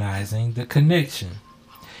recognizing the connection.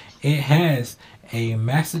 It has a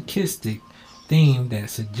masochistic theme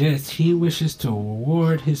that suggests he wishes to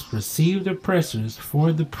reward his perceived oppressors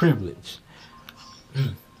for the privilege.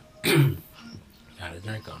 Got a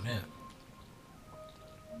drink on that.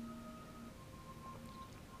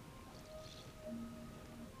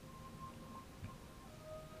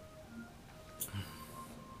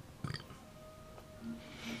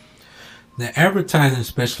 The advertising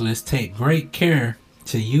specialists take great care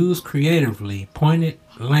to use creatively pointed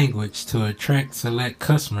language to attract select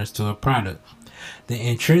customers to a product. The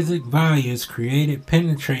intrinsic values created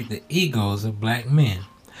penetrate the egos of black men.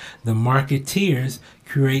 The marketeers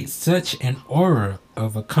create such an aura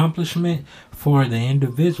of accomplishment for the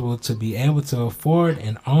individual to be able to afford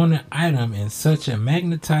and own an item in such a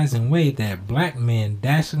magnetizing way that black men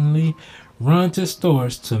dashingly run to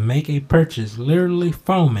stores to make a purchase, literally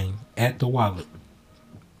foaming at the wallet.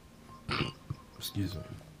 Excuse me.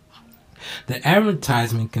 The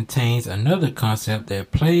advertisement contains another concept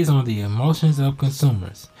that plays on the emotions of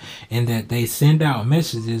consumers, in that they send out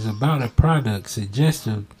messages about a product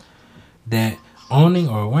suggestive that owning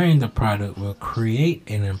or wearing the product will create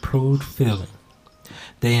an improved feeling.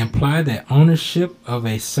 They imply that ownership of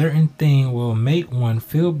a certain thing will make one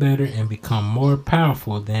feel better and become more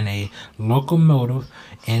powerful than a locomotive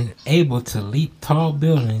and able to leap tall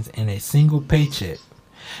buildings in a single paycheck.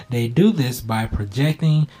 They do this by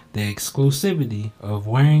projecting the exclusivity of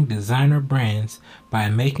wearing designer brands, by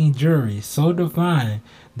making jewelry so divine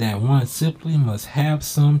that one simply must have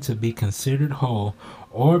some to be considered whole,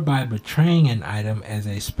 or by betraying an item as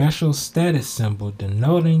a special status symbol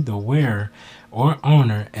denoting the wearer or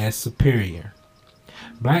owner as superior.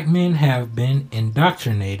 Black men have been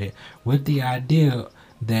indoctrinated with the idea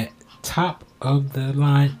that top of the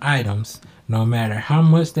line items, no matter how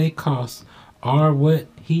much they cost, are what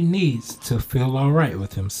he needs to feel alright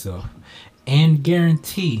with himself and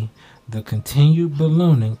guarantee the continued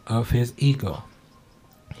ballooning of his ego.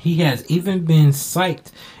 He has even been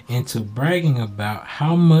psyched into bragging about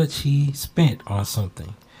how much he spent on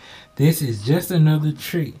something. This is just another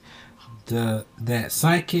trick This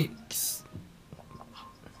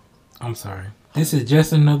is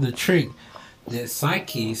just another trick that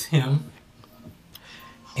psyches him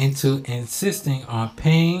into insisting on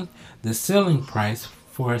paying the selling price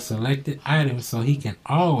for a selected item so he can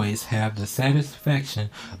always have the satisfaction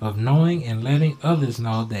of knowing and letting others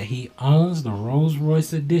know that he owns the Rolls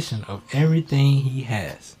Royce edition of everything he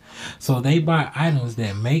has. So they buy items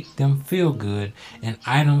that make them feel good and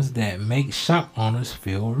items that make shop owners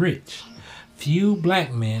feel rich. Few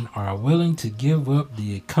black men are willing to give up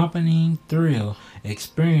the accompanying thrill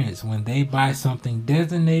experience when they buy something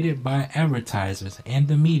designated by advertisers and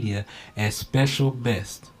the media as special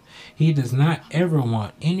best. He does not ever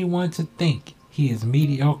want anyone to think he is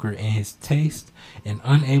mediocre in his taste and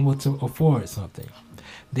unable to afford something.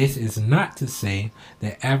 This is not to say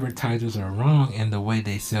that advertisers are wrong in the way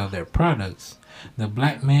they sell their products. the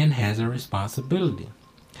black man has a responsibility.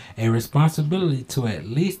 A responsibility to at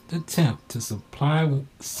least attempt to supply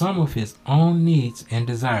some of his own needs and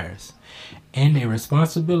desires, and a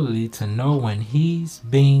responsibility to know when he's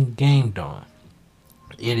being gamed on.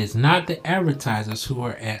 It is not the advertisers who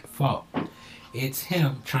are at fault. It's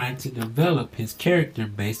him trying to develop his character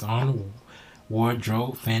based on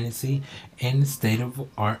wardrobe, fantasy, and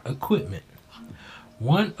state-of-art equipment.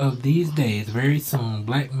 One of these days, very soon, the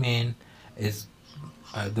black man is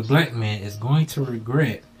going to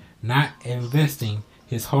regret not investing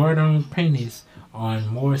his hard-earned pennies on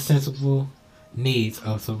more sensible needs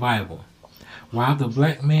of survival. While the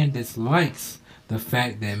black man dislikes the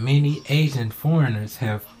fact that many Asian foreigners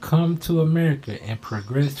have come to America and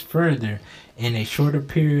progressed further in a shorter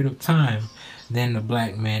period of time than the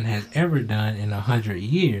black man has ever done in 100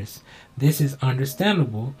 years, this is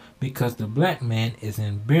understandable because the black man is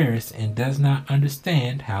embarrassed and does not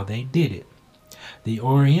understand how they did it. The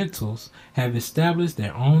Orientals have established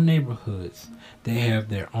their own neighborhoods. They have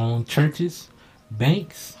their own churches,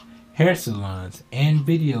 banks, hair salons, and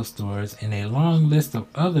video stores, and a long list of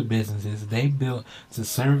other businesses they built to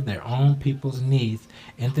serve their own people's needs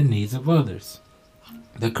and the needs of others.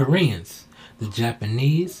 The Koreans, the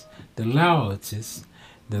Japanese, the Laotians,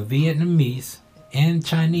 the Vietnamese, and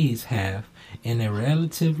Chinese have, in a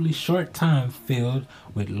relatively short time filled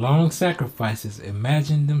with long sacrifices,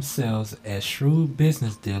 imagined themselves as shrewd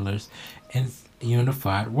business dealers and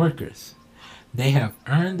unified workers. They have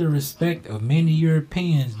earned the respect of many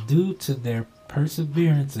Europeans due to their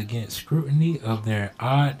perseverance against scrutiny of their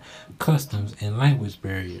odd customs and language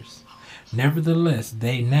barriers. Nevertheless,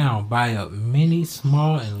 they now buy up many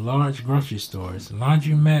small and large grocery stores,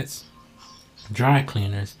 laundromats, dry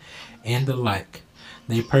cleaners, and the like.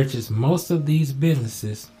 They purchase most of these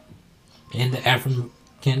businesses in the African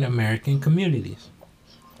American communities.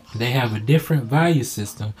 They have a different value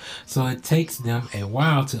system, so it takes them a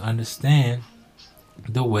while to understand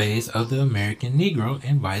the ways of the American Negro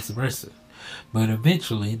and vice versa. But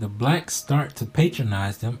eventually, the blacks start to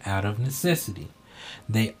patronize them out of necessity.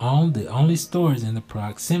 They own the only stores in the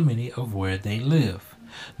proximity of where they live.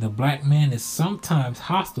 The black man is sometimes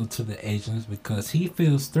hostile to the Asians because he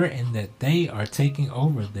feels threatened that they are taking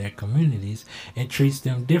over their communities and treats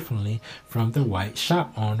them differently from the white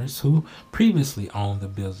shop owners who previously owned the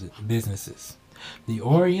businesses. The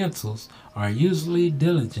Orientals are usually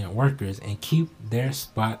diligent workers and keep their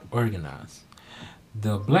spot organized.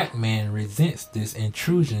 The black man resents this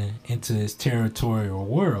intrusion into his territorial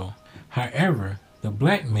world. However, the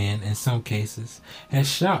black man, in some cases, has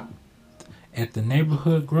shopped at the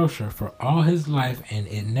neighborhood grocer for all his life, and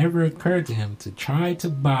it never occurred to him to try to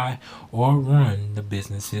buy or run the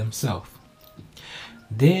business himself.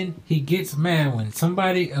 Then he gets mad when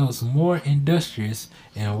somebody else more industrious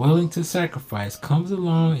and willing to sacrifice comes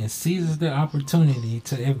along and seizes the opportunity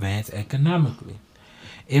to advance economically.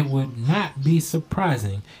 It would not be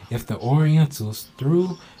surprising if the Orientals,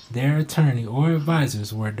 through their attorney or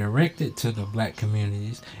advisors, were directed to the black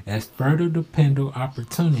communities as further dependable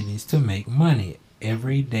opportunities to make money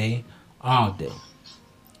every day, all day.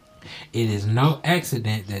 It is no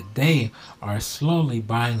accident that they are slowly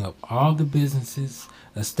buying up all the businesses,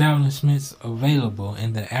 establishments available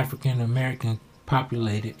in the African American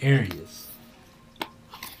populated areas.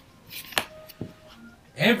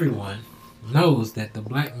 Everyone knows that the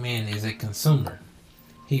black man is a consumer.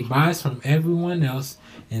 He buys from everyone else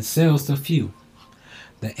and sells to few.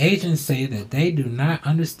 The agents say that they do not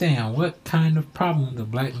understand what kind of problem the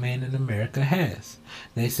black man in America has.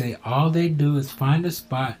 They say all they do is find a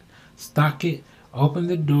spot, stock it, open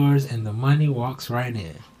the doors, and the money walks right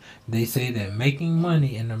in. They say that making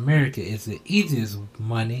money in America is the easiest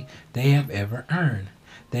money they have ever earned.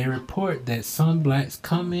 They report that some blacks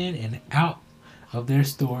come in and out of their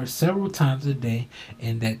stores several times a day,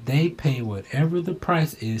 and that they pay whatever the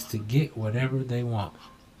price is to get whatever they want.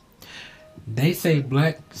 They say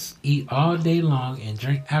blacks eat all day long and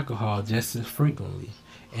drink alcohol just as frequently.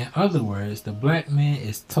 In other words, the black man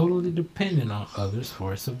is totally dependent on others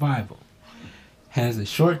for survival, has a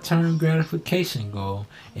short-term gratification goal,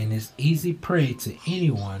 and is easy prey to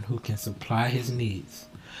anyone who can supply his needs.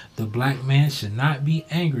 The black man should not be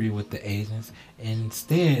angry with the Asians, and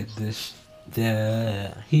instead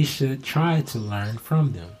he should try to learn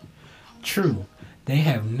from them. True, they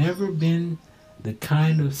have never been the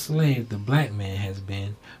kind of slave the black man has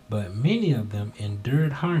been, but many of them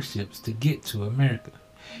endured hardships to get to America.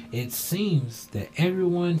 It seems that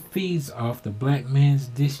everyone feeds off the black man's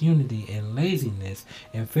disunity and laziness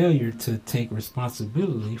and failure to take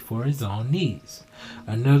responsibility for his own needs.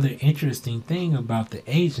 Another interesting thing about the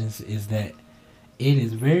Asians is that It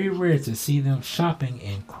is very rare to see them shopping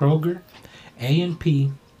in Kroger,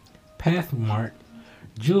 A&P, Pathmart,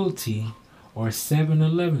 Jewel T, or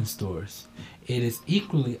 7-Eleven stores. It is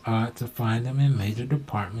equally odd to find them in major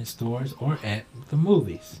department stores or at the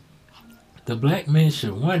movies. The black men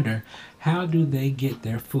should wonder, how do they get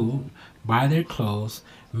their food, buy their clothes,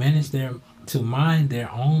 to mind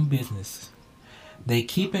their own business? They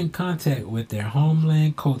keep in contact with their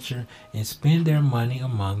homeland culture and spend their money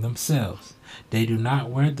among themselves. They do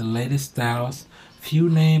not wear the latest styles, few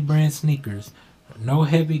name brand sneakers, no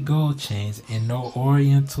heavy gold chains, and no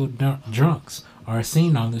oriental drunks are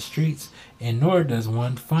seen on the streets, and nor does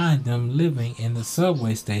one find them living in the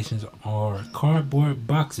subway stations or cardboard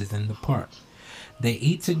boxes in the park. They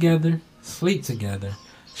eat together, sleep together,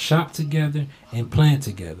 shop together, and plan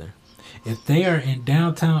together. If they are in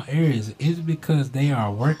downtown areas, it's because they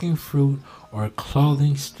are working fruit or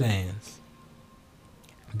clothing stands.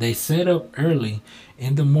 They set up early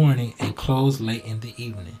in the morning and close late in the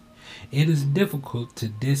evening. It is difficult to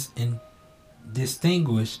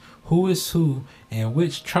distinguish who is who and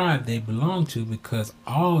which tribe they belong to because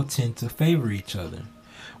all tend to favor each other.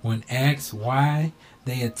 When asked why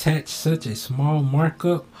they attach such a small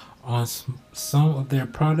markup on some of their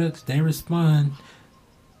products, they respond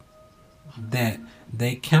that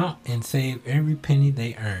they count and save every penny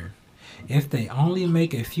they earn. If they only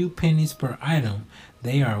make a few pennies per item,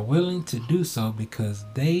 they are willing to do so because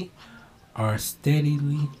they are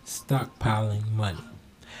steadily stockpiling money.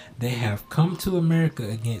 They have come to America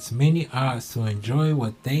against many odds to enjoy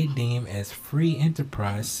what they deem as free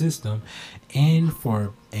enterprise system and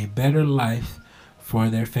for a better life for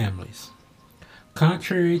their families.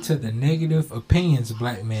 Contrary to the negative opinions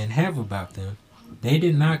black men have about them, they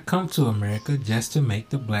did not come to America just to make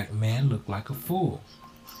the black man look like a fool.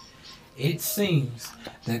 It seems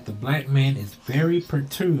that the black man is very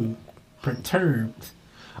perturbed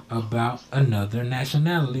about another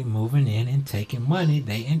nationality moving in and taking money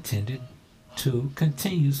they intended to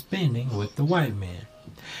continue spending with the white man.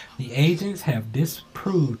 The agents have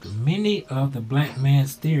disproved many of the black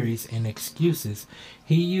man's theories and excuses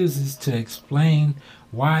he uses to explain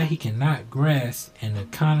why he cannot grasp an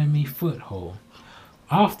economy foothold.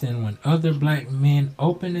 Often when other black men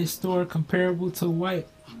open a store comparable to white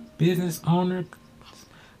business owner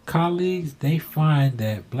colleagues, they find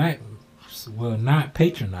that blacks will not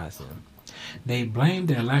patronize them. They blame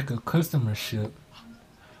their lack of customership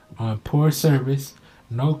on poor service,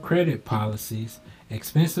 no credit policies,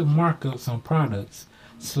 expensive markups on products,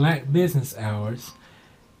 slack business hours,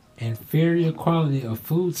 inferior quality of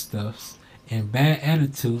foodstuffs, and bad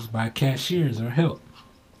attitudes by cashiers or help.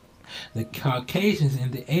 The Caucasians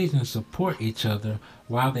and the Asians support each other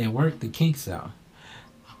while they work the kinks out.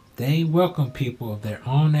 They welcome people of their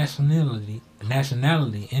own nationality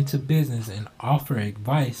into business and offer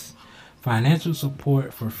advice, financial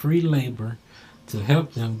support for free labor to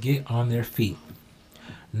help them get on their feet.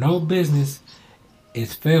 No business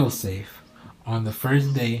is fail-safe on the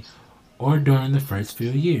first day or during the first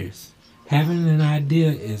few years. Having an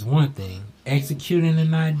idea is one thing, executing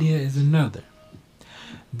an idea is another.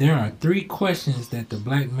 There are 3 questions that the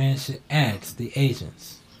black man should ask the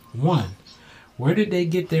agents. 1. Where did they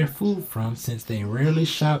get their food from since they rarely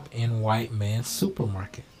shop in white man's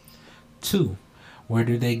supermarket? 2. Where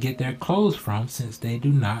do they get their clothes from since they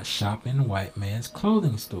do not shop in white man's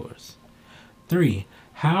clothing stores? 3.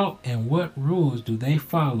 How and what rules do they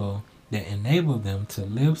follow that enable them to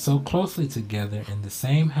live so closely together in the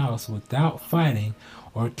same house without fighting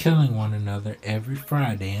or killing one another every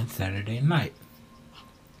Friday and Saturday night?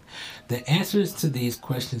 The answers to these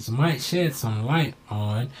questions might shed some light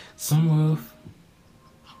on some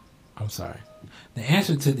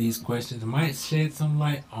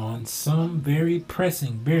very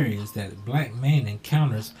pressing barriers that the black man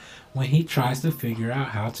encounters when he tries to figure out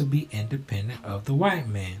how to be independent of the white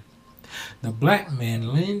man. The black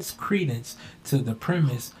man lends credence to the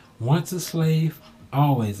premise, once a slave,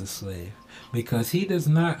 always a slave, because he does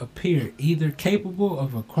not appear either capable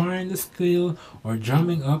of acquiring the skill or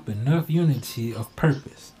drumming up enough unity of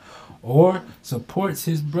purpose, or supports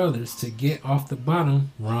his brothers to get off the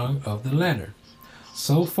bottom rung of the ladder.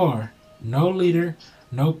 So far, no leader,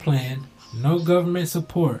 no plan, no government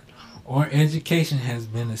support, or education has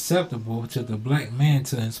been acceptable to the black man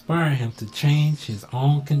to inspire him to change his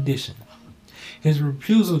own condition. His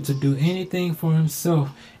refusal to do anything for himself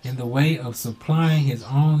in the way of supplying his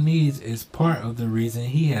own needs is part of the reason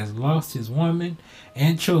he has lost his woman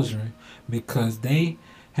and children, because they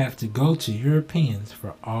have to go to Europeans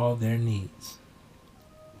for all their needs.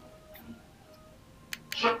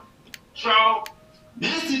 Charles,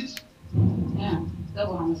 message. Yeah,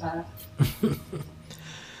 double homicide.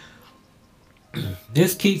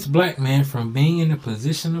 This keeps black men from being in a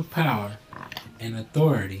position of power and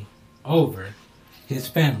authority over his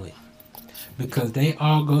family because they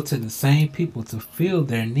all go to the same people to fill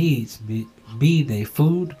their needs, be they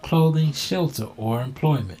food, clothing, shelter, or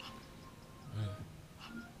employment.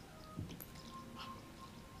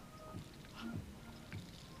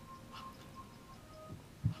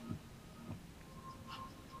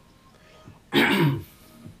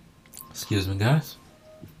 Excuse me, guys.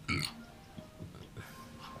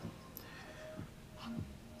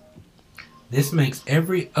 This makes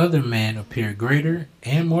every other man appear greater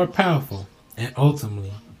and more powerful, and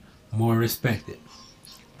ultimately more respected.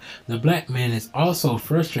 The black man is also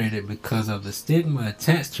frustrated because of the stigma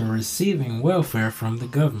attached to receiving welfare from the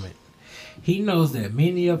government. He knows that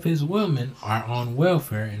many of his women are on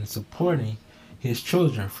welfare and supporting his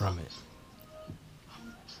children from it.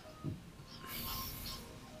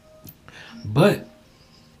 But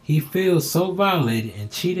he feels so violated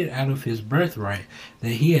and cheated out of his birthright that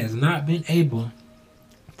he has not been able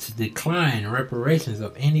to decline reparations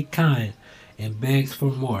of any kind and begs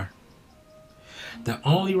for more. The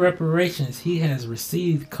only reparations he has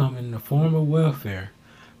received come in the form of welfare,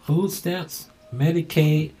 food stamps,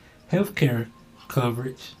 Medicaid, health care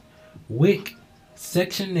coverage, WIC,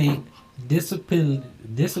 Section 8,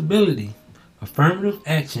 disability, affirmative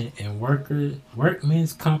action, and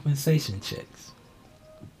workmen's compensation checks.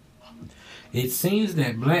 It seems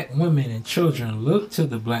that black women and children look to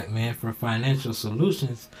the black man for financial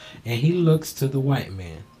solutions, and he looks to the white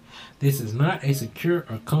man. This is not a secure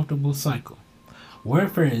or comfortable cycle.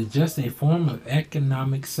 Welfare is just a form of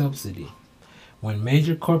economic subsidy. When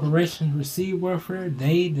major corporations receive welfare,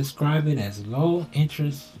 they describe it as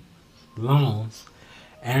low-interest loans,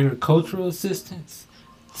 agricultural assistance,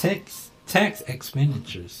 tax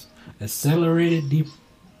expenditures, accelerated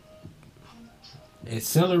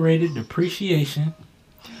depreciation,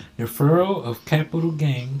 deferral of capital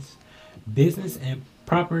gains, business and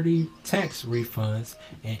property tax refunds,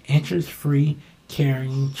 and interest-free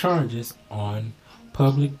carrying charges on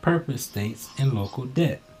public purpose states and local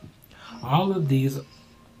debt. All of these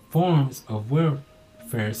forms of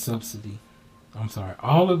welfare subsidy.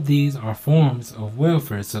 All of these are forms of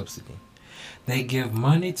welfare subsidy. They give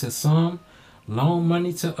money to some, loan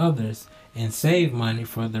money to others, and save money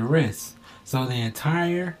for the rest. So the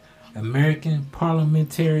entire American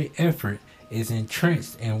parliamentary effort is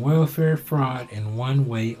entrenched in welfare fraud in one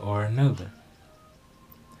way or another.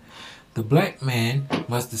 The black man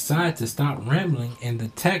must decide to stop rambling in the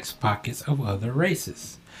tax pockets of other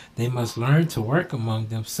races. They must learn to work among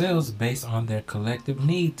themselves based on their collective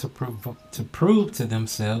need to prove to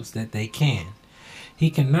themselves that they can. He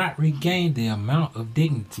cannot regain the amount of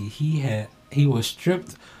dignity he was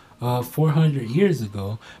stripped of 400 years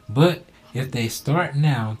ago, but if they start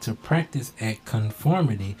now to practice at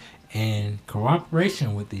conformity and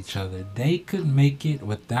cooperation with each other, they could make it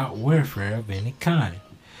without welfare of any kind.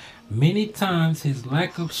 Many times his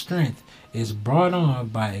lack of strength is brought on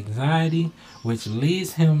by anxiety, which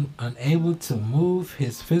leaves him unable to move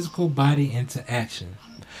his physical body into action.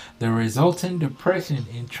 The resulting depression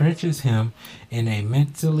entrenches him in a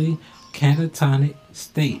mentally catatonic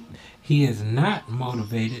state. He is not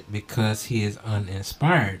motivated because he is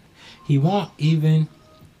uninspired. He won't even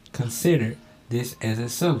consider this as a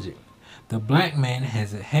subject. The black man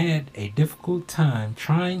has had a difficult time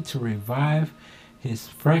trying to revive his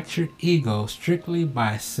fractured ego strictly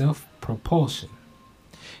by self-propulsion.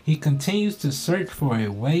 He continues to search for a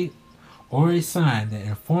way or a sign that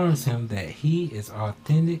informs him that he is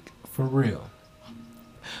authentic for real.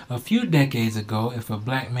 A few decades ago, if a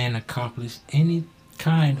black man accomplished any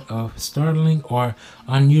kind of startling or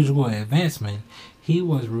unusual advancement, he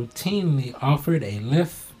was routinely offered a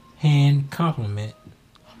left-hand compliment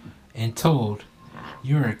and told,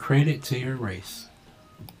 "You're a credit to your race."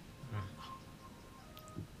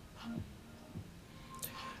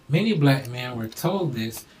 Many black men were told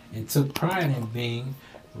this and took pride in being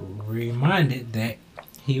reminded that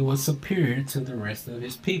he was superior to the rest of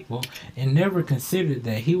his people, and never considered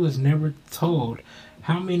that he was never told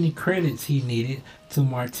how many credits he needed to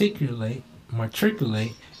matriculate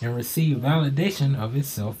and receive validation of his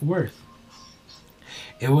self-worth.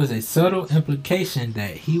 It was a subtle implication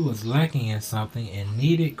that he was lacking in something and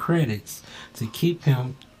needed credits to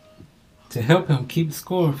help him keep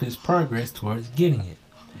score of his progress towards getting it.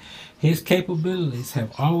 His capabilities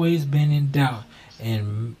have always been in doubt,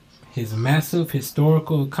 and his massive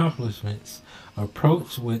historical accomplishments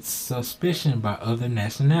approached with suspicion by other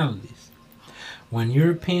nationalities. When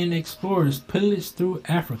European explorers pillaged through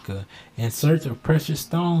Africa in search of precious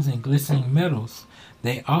stones and glistening metals,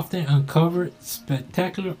 they often uncovered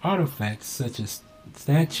spectacular artifacts such as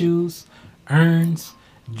statues, urns,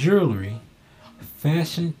 jewelry,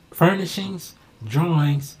 fashion, furnishings,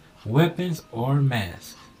 drawings, weapons, or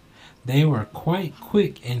masks. They were quite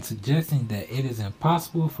quick in suggesting that it is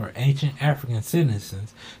impossible for ancient African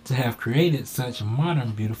citizens to have created such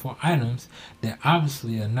modern beautiful items, that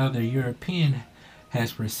obviously another European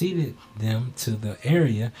has preceded them to the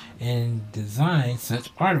area and designed such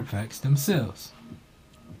artifacts themselves.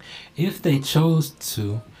 If they chose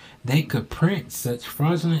to, they could print such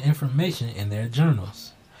fraudulent information in their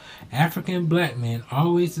journals. African black men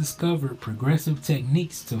always discovered progressive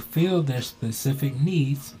techniques to fill their specific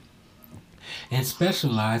needs and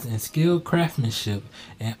specialized in skilled craftsmanship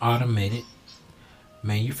and automated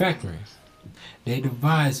manufacturing. They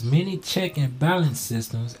devised many check and balance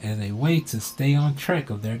systems as a way to stay on track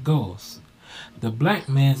of their goals. The black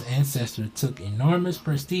man's ancestor took enormous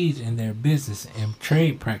prestige in their business and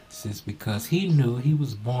trade practices because he knew he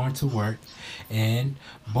was born to work and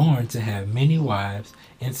born to have many wives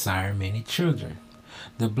and sire many children.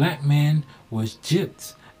 The black man was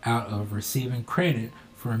gypped out of receiving credit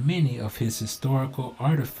for many of his historical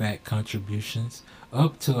artifact contributions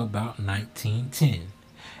up to about 1910.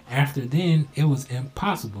 After then, it was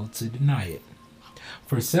impossible to deny it.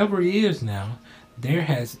 For several years now, there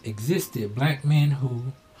has existed black men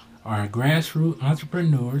who are grassroots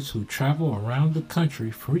entrepreneurs who travel around the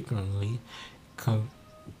country frequenting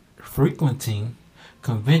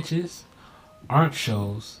conventions, art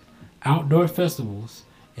shows, outdoor festivals,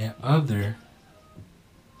 and other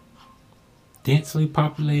densely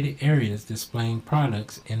populated areas displaying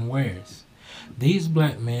products and wares. These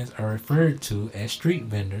black men are referred to as street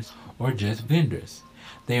vendors or just vendors.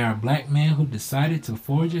 They are black men who decided to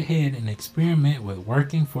forge ahead and experiment with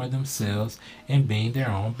working for themselves and being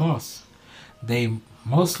their own boss. They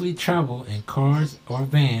mostly travel in cars or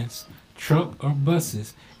vans, truck or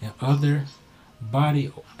buses, and offer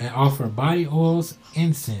body oils,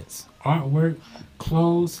 incense, artwork,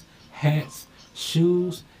 clothes, hats,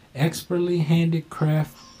 shoes, expertly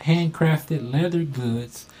handcrafted leather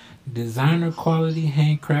goods, designer quality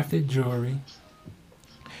handcrafted jewelry,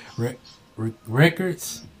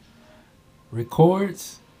 records,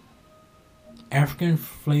 African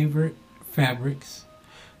flavored fabrics,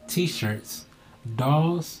 t-shirts,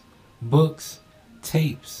 dolls, books,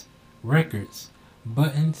 tapes, records,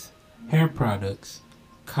 buttons, hair products,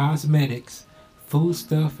 cosmetics,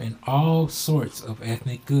 foodstuff, and all sorts of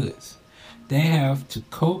ethnic goods. They have to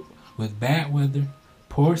cope with bad weather,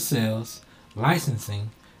 poor sales,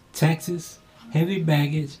 licensing, taxes, heavy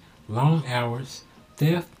baggage, long hours,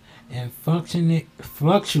 theft, and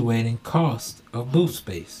fluctuating cost of booth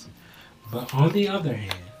space. But on the other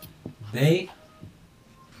hand, they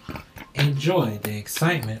enjoy the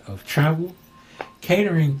excitement of travel,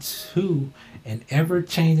 catering to an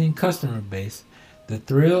ever-changing customer base, the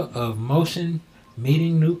thrill of motion,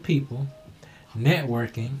 meeting new people,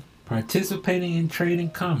 networking, participating in trade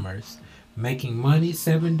and commerce, making money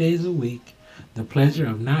 7 days a week, the pleasure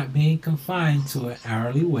of not being confined to an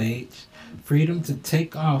hourly wage, freedom to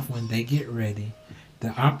take off when they get ready,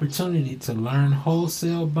 the opportunity to learn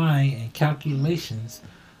wholesale buying and calculations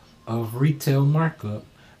of retail markup,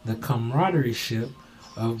 the camaraderie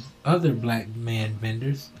of other black man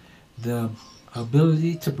vendors, the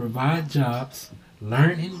ability to provide jobs,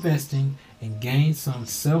 learn investing, and gain some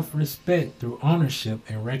self-respect through ownership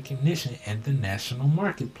and recognition in the national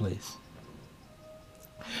marketplace.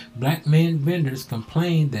 Black men vendors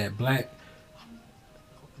complain that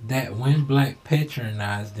when black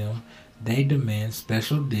patronize them, they demand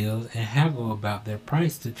special deals and haggle about their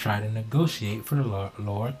price to try to negotiate for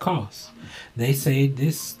lower costs. They say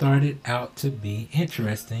this started out to be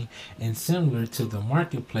interesting and similar to the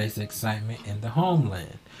marketplace excitement in the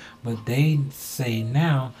homeland, but they say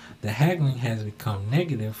now the haggling has become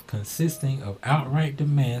negative, consisting of outright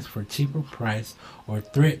demands for cheaper price or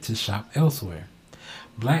threat to shop elsewhere.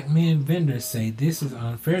 Black men vendors say this is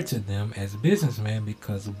unfair to them as businessmen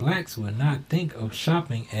because blacks would not think of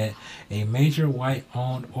shopping at a major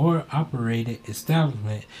white-owned or operated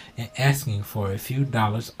establishment and asking for a few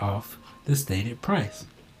dollars off the stated price.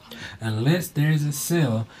 Unless there is a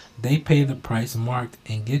sale, they pay the price marked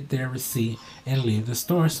and get their receipt and leave the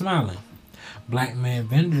store smiling. Black men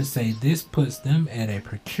vendors say this puts them at a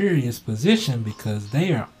precarious position because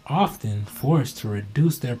they are often forced to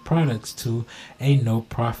reduce their products to a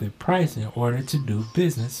no-profit price in order to do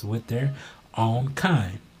business with their own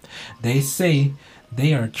kind. They say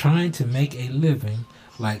they are trying to make a living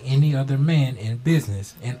like any other man in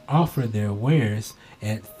business and offer their wares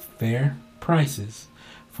at fair prices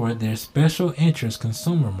for their special interest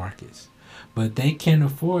consumer markets. but they can't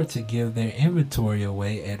afford to give their inventory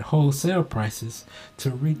away at wholesale prices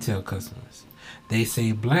to retail customers. They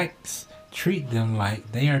say blacks treat them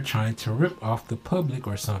like they are trying to rip off the public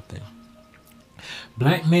or something.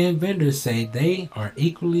 Black man vendors say they are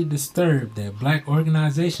equally disturbed that black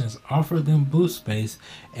organizations offer them booth space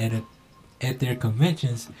at their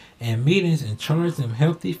conventions and meetings and charge them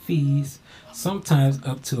hefty fees, sometimes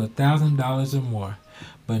up to $1,000 or more,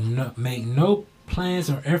 but make no plans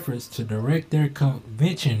or efforts to direct their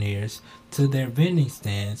conventioneers to their vending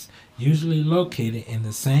stands, usually located in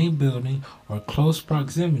the same building or close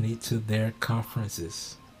proximity to their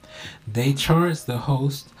conferences. They charge the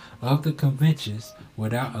host of the conventions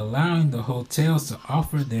without allowing the hotels to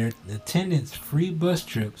offer their attendants free bus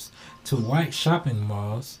trips to white shopping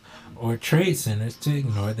malls or trade centers to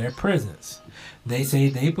ignore their presence. They say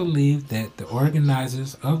they believe that the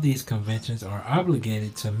organizers of these conventions are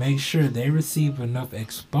obligated to make sure they receive enough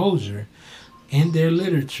exposure in their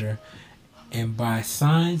literature and by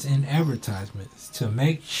signs and advertisements to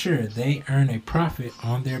make sure they earn a profit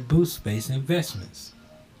on their booth space investments.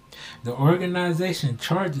 The organization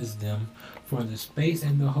charges them for the space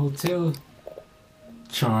and the hotel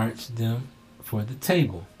charge them for the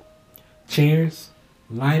table, chairs,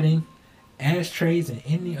 lighting, ashtrays, and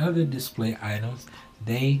any other display items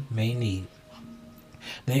they may need.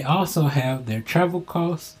 They also have their travel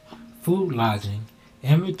costs, food, lodging,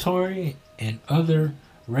 inventory, and other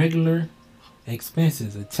regular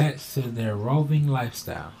expenses attached to their roving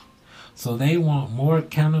lifestyle. So they want more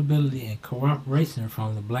accountability and cooperation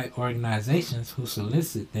from the black organizations who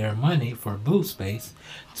solicit their money for booth space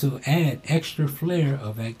to add extra flair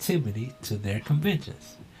of activity to their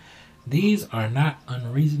conventions. These are not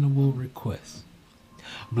unreasonable requests.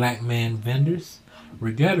 Black man vendors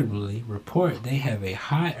regrettably report they have a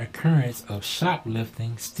high occurrence of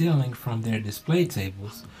shoplifting, stealing from their display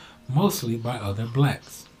tables, mostly by other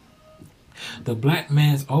blacks. The black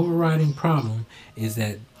man's overriding problem is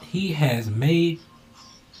that he has made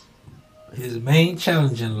his main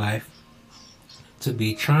challenge in life to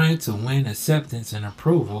be trying to win acceptance and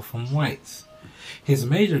approval from whites. His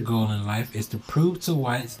major goal in life is to prove to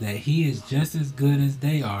whites that he is just as good as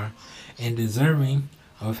they are and deserving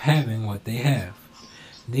of having what they have.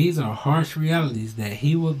 These are harsh realities that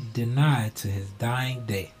he will deny to his dying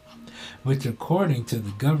day, which according to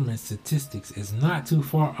the government statistics is not too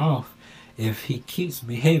far off if he keeps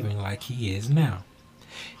behaving like he is now.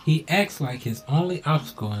 He acts like his only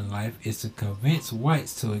obstacle in life is to convince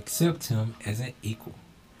whites to accept him as an equal.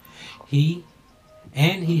 He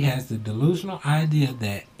has the delusional idea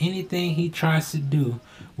that anything he tries to do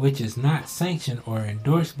which is not sanctioned or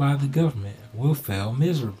endorsed by the government will fail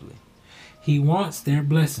miserably. He wants their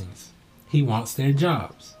blessings, he wants their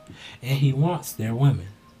jobs, and he wants their women.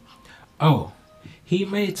 Oh, he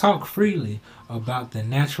may talk freely about the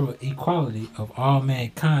natural equality of all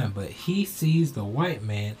mankind, but he sees the white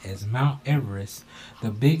man as Mount Everest, the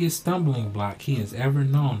biggest stumbling block he has ever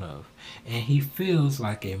known of, and he feels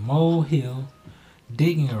like a molehill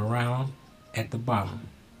digging around at the bottom.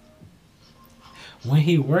 When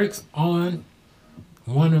he works on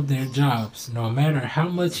one of their jobs, no matter how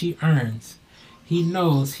much he earns, he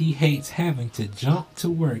knows he hates having to jump to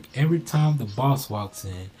work every time the boss walks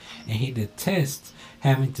in, and he detests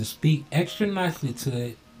having to speak extra nicely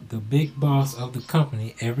to the big boss of the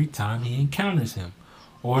company every time he encounters him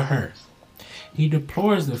or her. He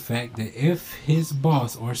deplores the fact that if his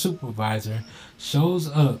boss or supervisor shows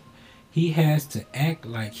up, he has to act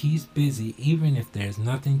like he's busy even if there's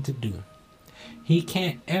nothing to do. He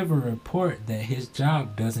can't ever report that his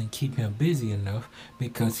job doesn't keep him busy enough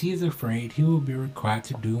because he's afraid he will be required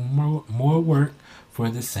to do more work for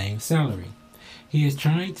the same salary. He is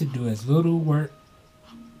trying to do as little work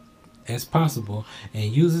as possible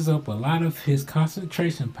and uses up a lot of his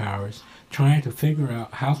concentration powers trying to figure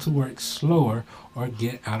out how to work slower or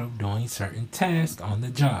get out of doing certain tasks on the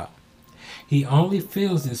job. He only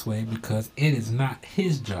feels this way because it is not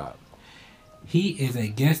his job. He is a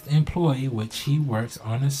guest employee which he works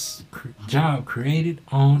on a job created,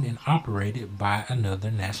 owned, and operated by another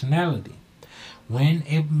nationality. When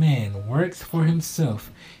a man works for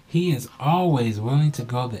himself, he is always willing to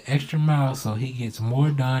go the extra mile so he gets more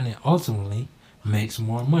done and ultimately makes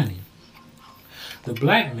more money. The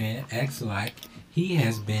black man acts like he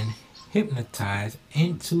has been hypnotized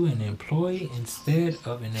into an employee instead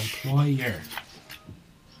of an employer.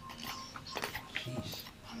 Jeez.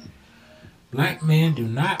 Black men do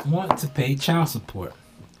not want to pay child support.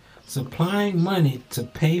 Supplying money to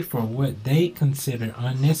pay for what they consider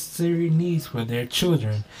unnecessary needs for their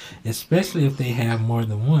children, especially if they have more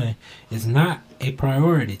than one, is not a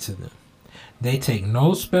priority to them. They take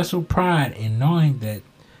no special pride in knowing that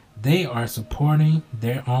they are supporting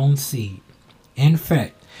their own seed. In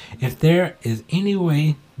fact, if there is any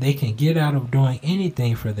way they can get out of doing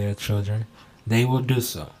anything for their children, they will do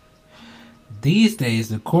so. These days,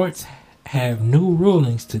 the courts have new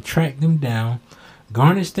rulings to track them down,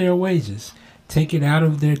 garnish their wages, take it out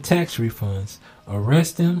of their tax refunds,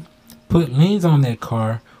 arrest them, put liens on their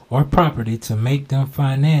car or property to make them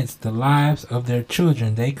finance the lives of their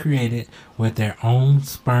children they created with their own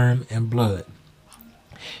sperm and blood.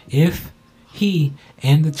 If he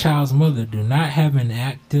and the child's mother do not have an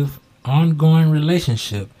active, ongoing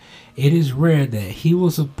relationship, it is rare that he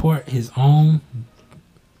will support his own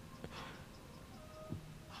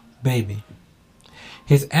baby.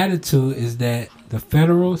 His attitude is that the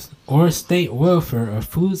federal or state welfare or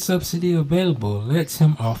food subsidy available lets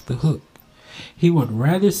him off the hook. He would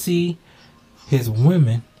rather see his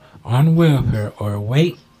women on welfare or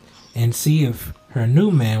wait and see if her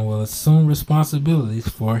new man will assume responsibilities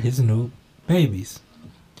for his new babies.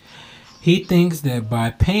 He thinks that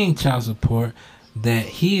by paying child support that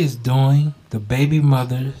he is doing the baby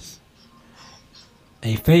mothers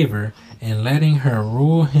a favor and letting her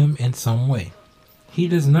rule him in some way. He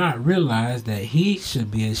does not realize that he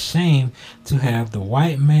should be ashamed to have the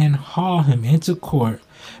white man haul him into court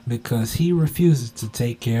because he refuses to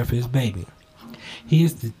take care of his baby. He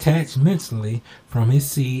is detached mentally from his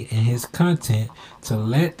seed and his content to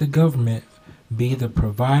let the government be the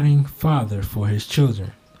providing father for his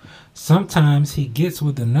children. Sometimes he gets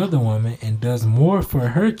with another woman and does more for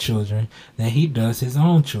her children than he does his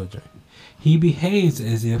own children. He behaves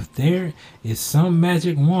as if there is some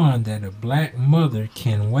magic wand that a black mother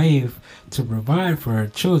can wave to provide for her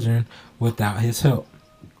children without his help.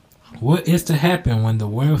 What is to happen when the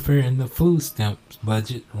welfare and the food stamps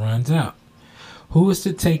budget runs out? Who is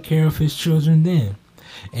to take care of his children then?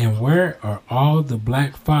 And where are all the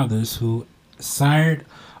black fathers who sired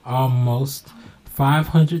almost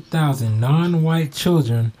 500,000 non-white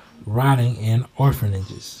children rotting in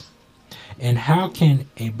orphanages? And how can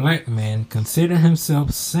a black man consider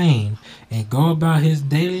himself sane and go about his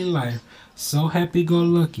daily life so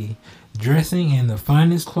happy-go-lucky, dressing in the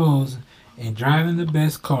finest clothes and driving the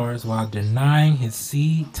best cars while denying his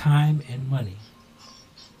seed, time, and money?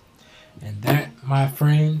 And that, my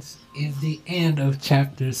friends, is the end of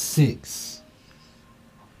chapter 6.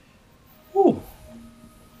 Whew.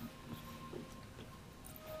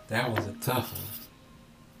 That was a tough one.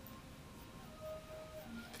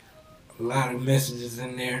 A lot of messages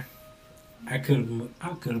in there. I could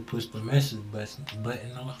have pushed the message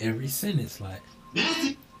button on every sentence, like.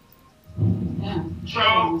 Yeah.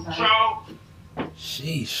 Show.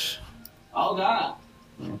 Sheesh. Oh God.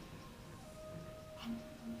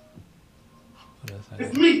 What else I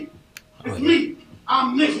It's got? me. Oh, It's me.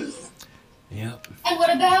 I'm niggas. Yep. And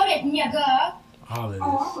what about it, nigga? All of this.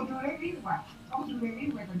 Oh, I would do it anyway. I would do it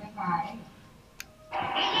anyway, but that's why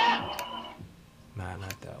Nah,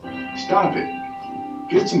 not that one. Stop it.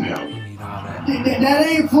 Get some help. You need all that. That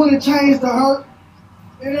ain't gonna change the hurt.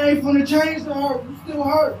 It ain't gonna change the hurt. You still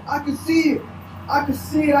hurt. I can see it. I can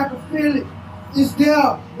see it. I can feel it. It's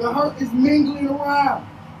there. The hurt is mingling around.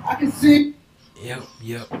 I can see it.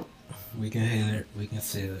 Yep. We can hear it. We can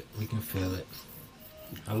see it. We can feel it.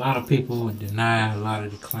 A lot of people would deny a lot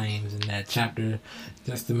of the claims in that chapter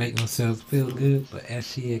just to make themselves feel good, but as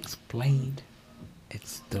she explained,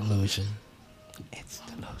 it's delusion. It's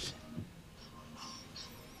delusion.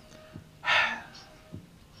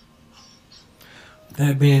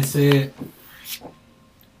 That being said,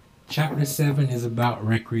 chapter 7 is about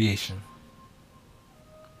recreation.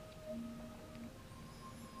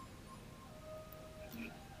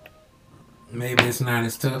 Maybe it's not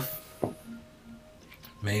as tough.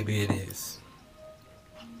 Maybe it is.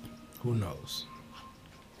 Who knows?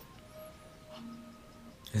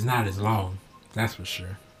 It's not as long, that's for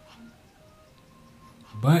sure.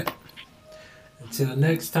 But until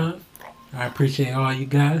next time, I appreciate all you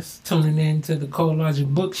guys tuning in to the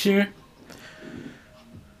ColeLogic BookShare.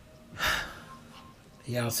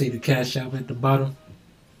 Y'all see the Cash App at the bottom.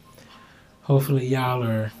 Hopefully y'all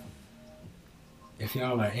are, if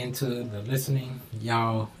y'all are into the listening,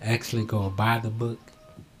 y'all actually go buy the book.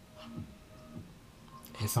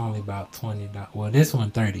 It's only about $20. Well, this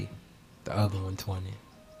one $30, the other one $20.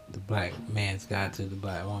 The Black Man's Guide to the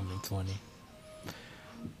Black Woman $20.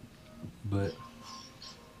 But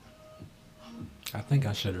I think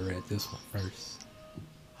I should have read this one first.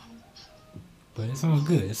 But it's all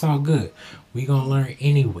good. It's all good. We gonna learn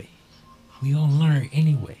anyway.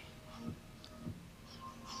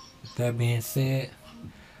 With that being said,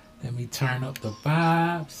 let me turn up the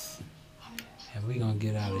vibes And we're gonna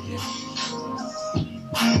get out of here.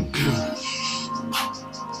 Thank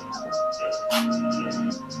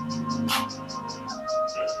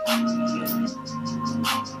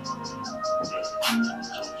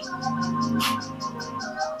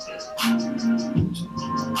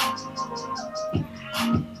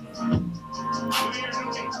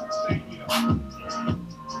you.